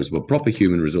disposal. Proper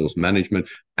human resource management,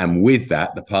 and with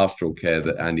that, the pastoral care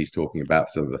that Andy's talking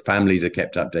about, so that the families are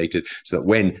kept updated, so that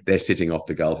when they're sitting off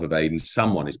the Gulf of Aden,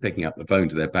 someone is picking up the phone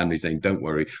to their family saying, don't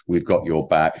worry, we've got your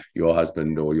back, your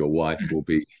husband or your wife will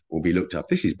be looked up.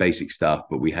 This is basic stuff,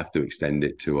 but we have to extend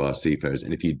it to our seafarers.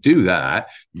 And if you do that,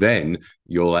 then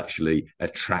you'll actually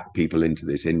attract people into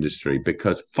this industry,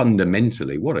 because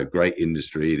fundamentally, what a great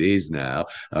industry it is now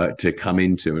to come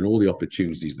into, and all the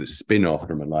opportunities that spin off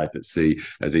from a life at sea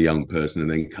as a young person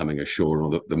and then coming ashore,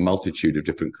 or the multitude of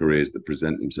different careers that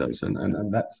present themselves.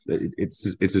 And that's,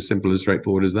 it's as simple and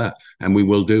straightforward as that. And we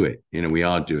will do it. You know, we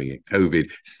are doing it. COVID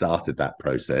started that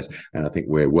process, and I think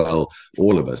we're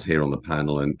all of us here on the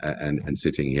panel and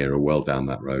sitting here are well down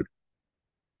that road.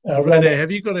 René,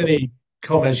 have you got any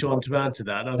comments you want to add to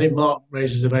that? I think Mark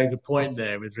raises a very good point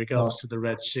there with regards to the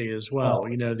Red Sea as well.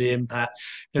 You know, the impact,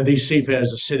 you know, these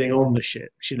seafarers are sitting on the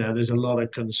ships, you know, there's a lot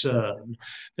of concern.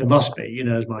 There must be, you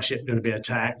know, is my ship going to be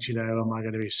attacked? You know, am I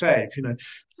going to be safe? You know,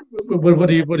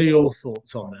 what are your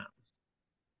thoughts on that?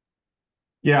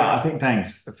 Yeah, I think,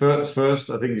 thanks. First,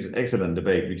 I think it's an excellent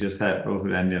debate we just had, both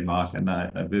with Andy and Mark, and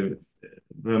I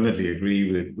vehemently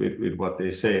agree with what they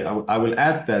say. I will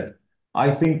add that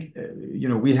I think, you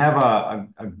know, we have a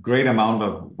great amount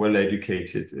of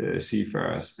well-educated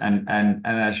seafarers, and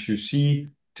as you see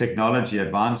technology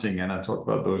advancing, and I talked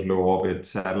about those low orbit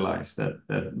satellites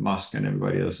that Musk and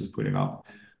everybody else is putting up,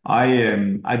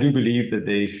 I do believe that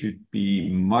they should be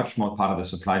much more part of the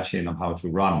supply chain of how to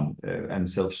run and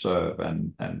self-serve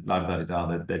and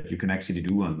that you can actually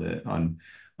do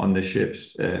on the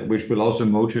ships, which will also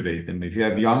motivate them. If you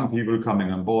have young people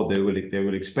coming on board, they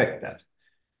will expect that.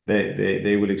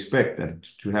 They will expect that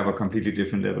to have a completely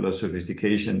different level of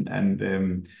sophistication, and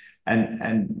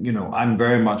you know, I'm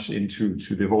very much into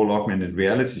the whole augmented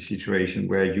reality situation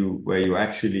where you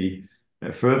actually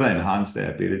further enhance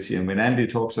their ability. And when Andy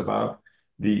talks about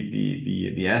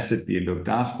the asset being looked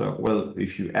after. Well,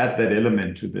 if you add that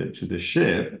element to the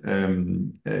ship,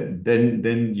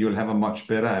 then you'll have a much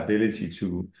better ability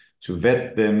to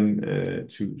vet them,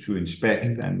 to inspect,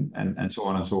 and so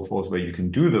on and so forth, where you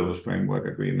can do those framework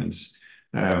agreements.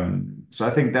 So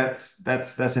I think that's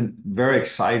a very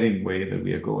exciting way that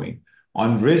we are going.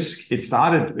 On risk, it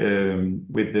started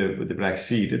with the Black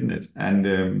Sea, didn't it?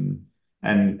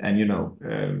 And you know,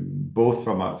 both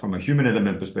from a human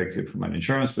element perspective, from an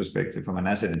insurance perspective, from an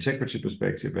asset integrity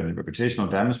perspective, and a reputational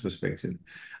damage perspective.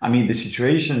 I mean, the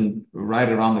situation right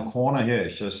around the corner here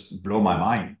is just blow my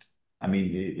mind. I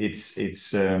mean, it's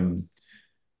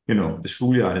you know, the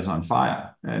schoolyard is on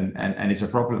fire, and it's a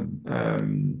problem.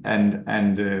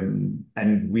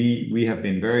 And we have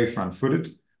been very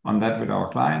front-footed on that with our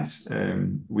clients.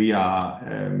 We are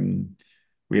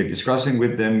discussing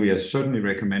with them. We are certainly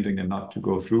recommending them not to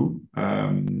go through,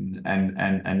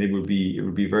 and it would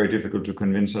be very difficult to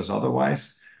convince us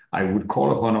otherwise. I would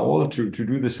call upon all to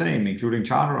do the same, including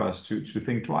charterers, to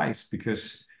think twice,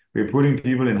 because we're putting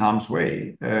people in harm's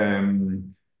way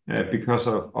because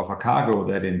of a cargo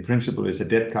that in principle is a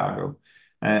dead cargo,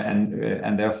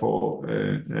 and therefore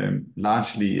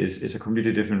largely is a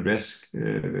completely different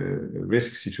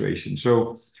risk situation.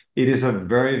 So it is a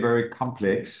very, very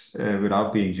complex,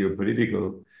 without being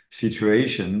geopolitical,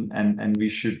 situation, and we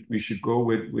should go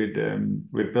with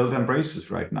belt and braces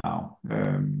right now.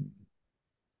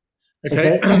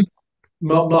 Okay,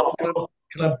 Mark,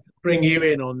 can I bring you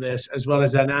in on this as well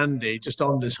as then Andy, just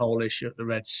on this whole issue at the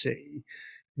Red Sea?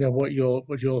 You know, what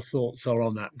your thoughts are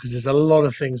on that, because there's a lot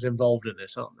of things involved in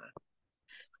this, aren't there?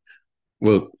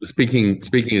 Well, speaking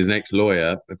as an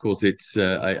ex-lawyer, of course, it's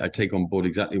I take on board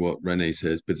exactly what René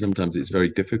says, but sometimes it's very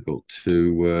difficult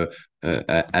to,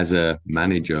 as a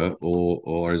manager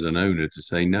or as an owner, to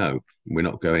say no, we're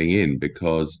not going in,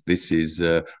 because this is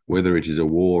whether it is a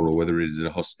war or whether it is a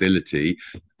hostility.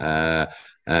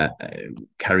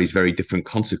 Carries very different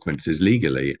consequences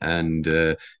legally, and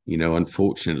you know,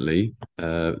 unfortunately,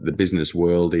 the business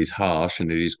world is harsh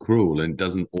and it is cruel and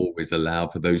doesn't always allow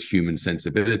for those human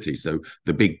sensibilities. So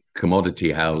the big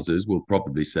commodity houses will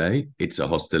probably say it's a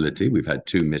hostility. We've had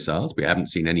 2 missiles. We haven't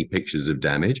seen any pictures of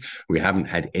damage. We haven't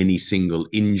had any single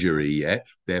injury yet.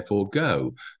 Therefore,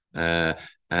 go.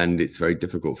 And it's very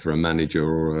difficult for a manager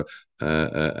or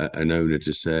an owner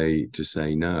to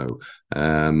say no.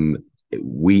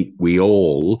 We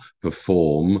all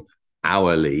perform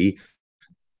hourly,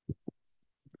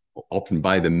 often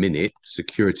by the minute,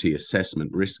 security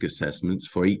assessment, risk assessments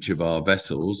for each of our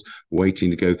vessels waiting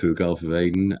to go through Gulf of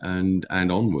Aden and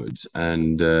onwards.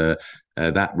 And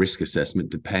that risk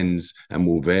assessment depends and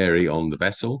will vary on the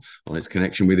vessel, on its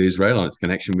connection with Israel, on its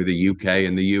connection with the UK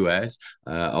and the US,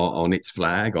 on its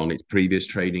flag, on its previous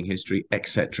trading history,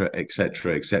 etc.,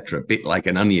 etc., etc. A bit like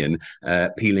an onion,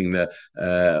 peeling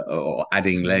or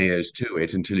adding layers to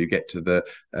it until you get to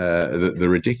the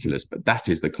ridiculous. But that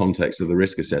is the context of the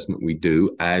risk assessment we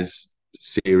do as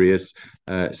serious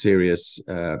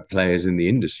players in the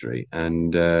industry,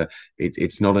 and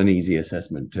it's not an easy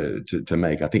assessment to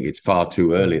make. I think it's far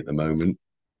too early at the moment.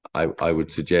 I would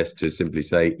suggest to simply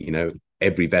say, you know,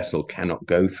 every vessel cannot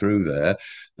go through there,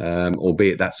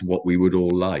 albeit that's what we would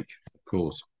all like, of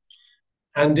course.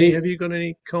 Andy, have you got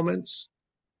any comments?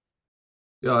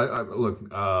 Yeah, look,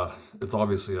 it's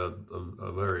obviously a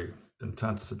very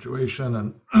intense situation,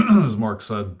 and as Mark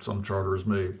said, some charters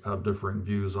may have differing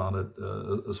views on it.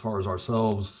 As far as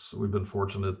ourselves, we've been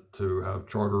fortunate to have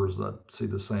charters that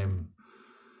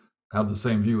have the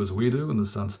same view as we do, in the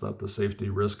sense that the safety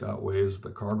risk outweighs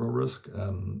the cargo risk,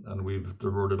 and we've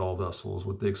diverted all vessels,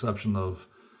 with the exception of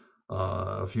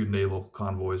a few naval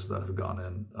convoys that have gone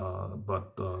in,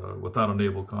 but without a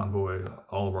naval convoy,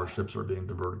 all of our ships are being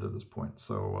diverted at this point.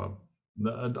 So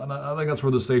I think that's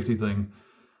where the safety thing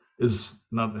is,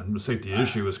 not the safety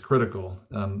issue is critical,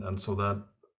 and so that,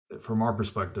 from our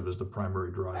perspective, is the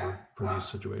primary driver for these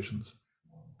situations.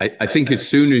 I think as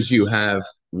soon as you have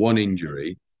one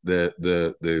injury,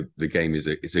 the game is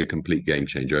a complete game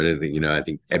changer. I don't think, you know, I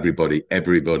think everybody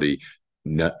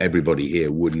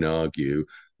here wouldn't argue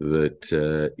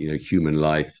that you know, human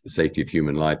life, the safety of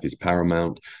human life is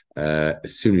paramount.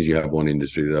 As soon as you have one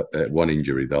injury,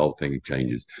 the whole thing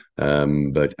changes.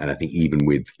 And I think even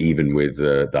with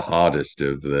the hardest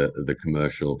of the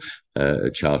commercial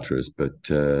charterers, but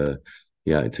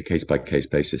yeah, it's a case by case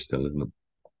basis still, isn't it?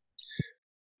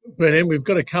 Brilliant. We've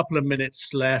got a couple of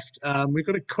minutes left. We've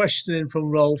got a question in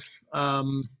from Rolf.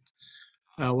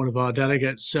 one of our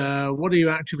delegates. What are you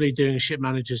actively doing as ship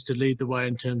managers to lead the way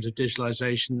in terms of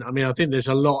digitalization? I mean, I think there's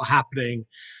a lot happening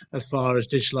as far as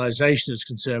digitalization is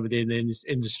concerned within the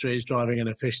industry, is driving an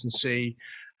efficiency.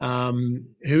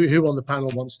 Who on the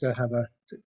panel wants to have a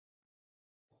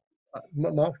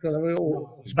Mark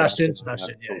or Sebastian?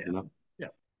 Sebastian, yeah.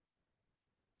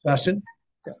 Sebastian?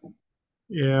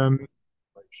 Yeah.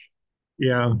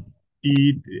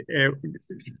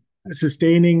 The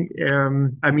sustaining,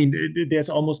 I mean, there's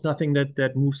almost nothing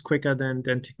that moves quicker than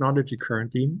technology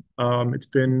currently. It's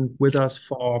been with us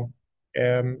for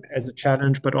as a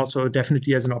challenge, but also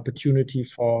definitely as an opportunity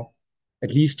for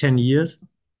at least 10 years.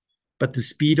 But the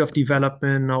speed of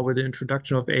development now with the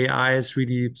introduction of AI is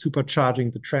really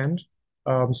supercharging the trend.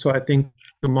 So I think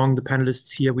among the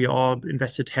panelists here, we all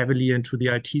invested heavily into the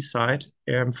IT side.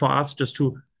 For us, just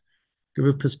to give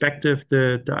a perspective,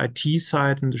 the IT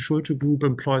side in the Schulte Group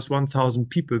employs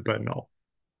 1,000 people by now.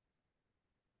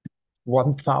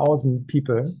 1,000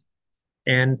 people.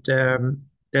 And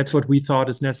that's what we thought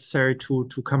is necessary to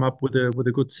come up with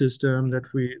a good system that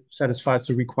satisfies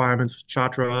the requirements of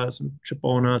charterers and ship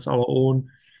owners, our own,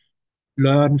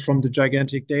 learn from the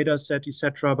gigantic data set,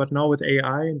 etc. But now with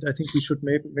AI, and I think we should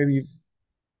maybe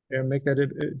make that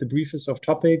the briefest of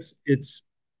topics.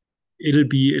 It'll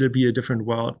be a different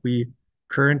world. We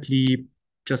currently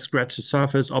just scratch the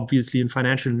surface, obviously in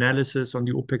financial analysis on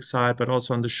the OPEX side, but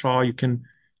also on the shore, you can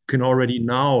already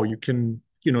now,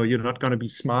 you're not going to be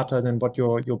smarter than what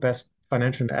your best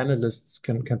financial analysts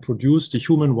can produce, the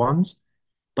human ones.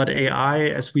 But AI,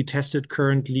 as we test it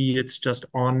currently, it's just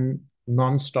on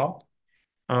non-stop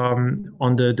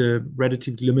on the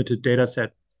relatively limited data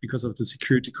set because of the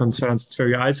security concerns. It's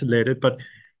very isolated, but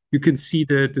you can see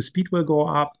the speed will go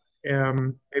up.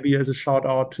 Maybe as a shout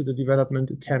out to the development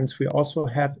attempts, we also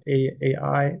have a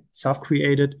AI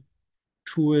self-created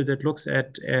tool that looks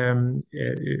at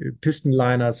piston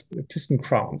liners, piston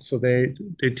crowns. So they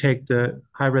take the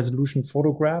high resolution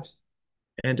photographs,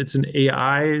 and it's an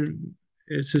AI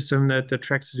system that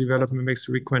tracks the development, makes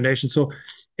the recommendation. So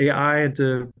AI,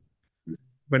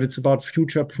 when it's about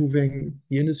future proofing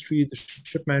the industry, the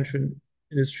ship management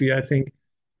industry, I think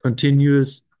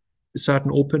continuous a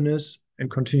certain openness and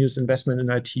continuous investment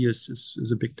in IT is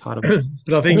a big part of it.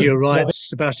 But I think you're right,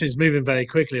 Sebastian. It's moving very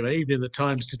quickly. But even in the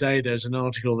Times today, there's an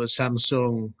article that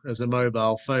Samsung, as a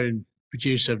mobile phone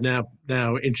producer, have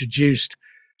now introduced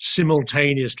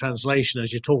simultaneous translation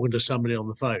as you're talking to somebody on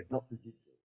the phone.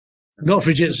 Not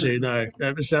Fujitsu, no.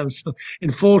 Samsung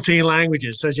in 14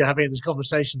 languages. So as you're having this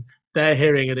conversation, they're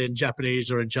hearing it in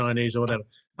Japanese or in Chinese or whatever.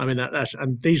 I mean,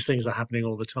 and these things are happening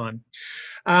all the time.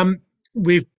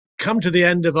 We've come to the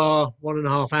end of our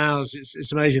 1.5 hours.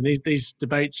 It's amazing. These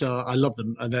debates I love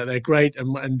them, and they're great,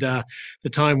 and the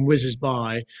time whizzes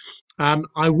by.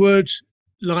 I would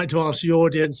like to ask the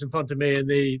audience in front of me and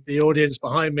the audience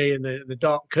behind me and the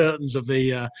dark curtains of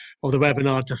the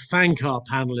webinar to thank our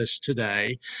panelists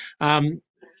today.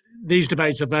 These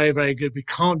debates are very, very good. We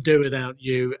can't do without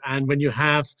you. And when you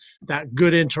have that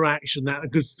good interaction,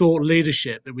 that good thought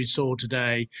leadership that we saw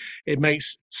today, it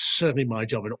makes certainly my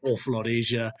job an awful lot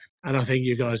easier. And I think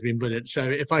you guys have been brilliant. So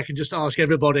if I can just ask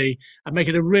everybody and make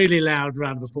it a really loud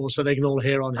round of applause so they can all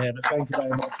hear on here. But thank you very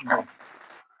much indeed.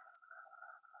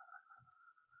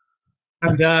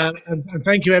 And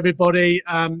thank you, everybody.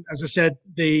 As I said,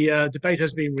 the debate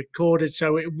has been recorded,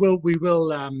 so we will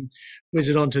whiz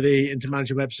it onto the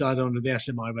InterManager website, onto the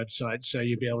SMI website, so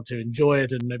you'll be able to enjoy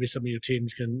it, and maybe some of your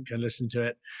teams can listen to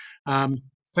it.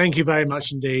 Thank you very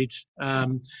much indeed.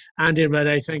 Andy and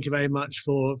René, thank you very much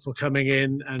for coming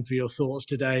in and for your thoughts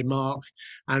today. Mark,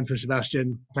 and for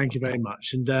Sebastian, thank you very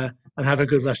much, and have a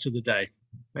good rest of the day.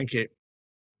 Thank you.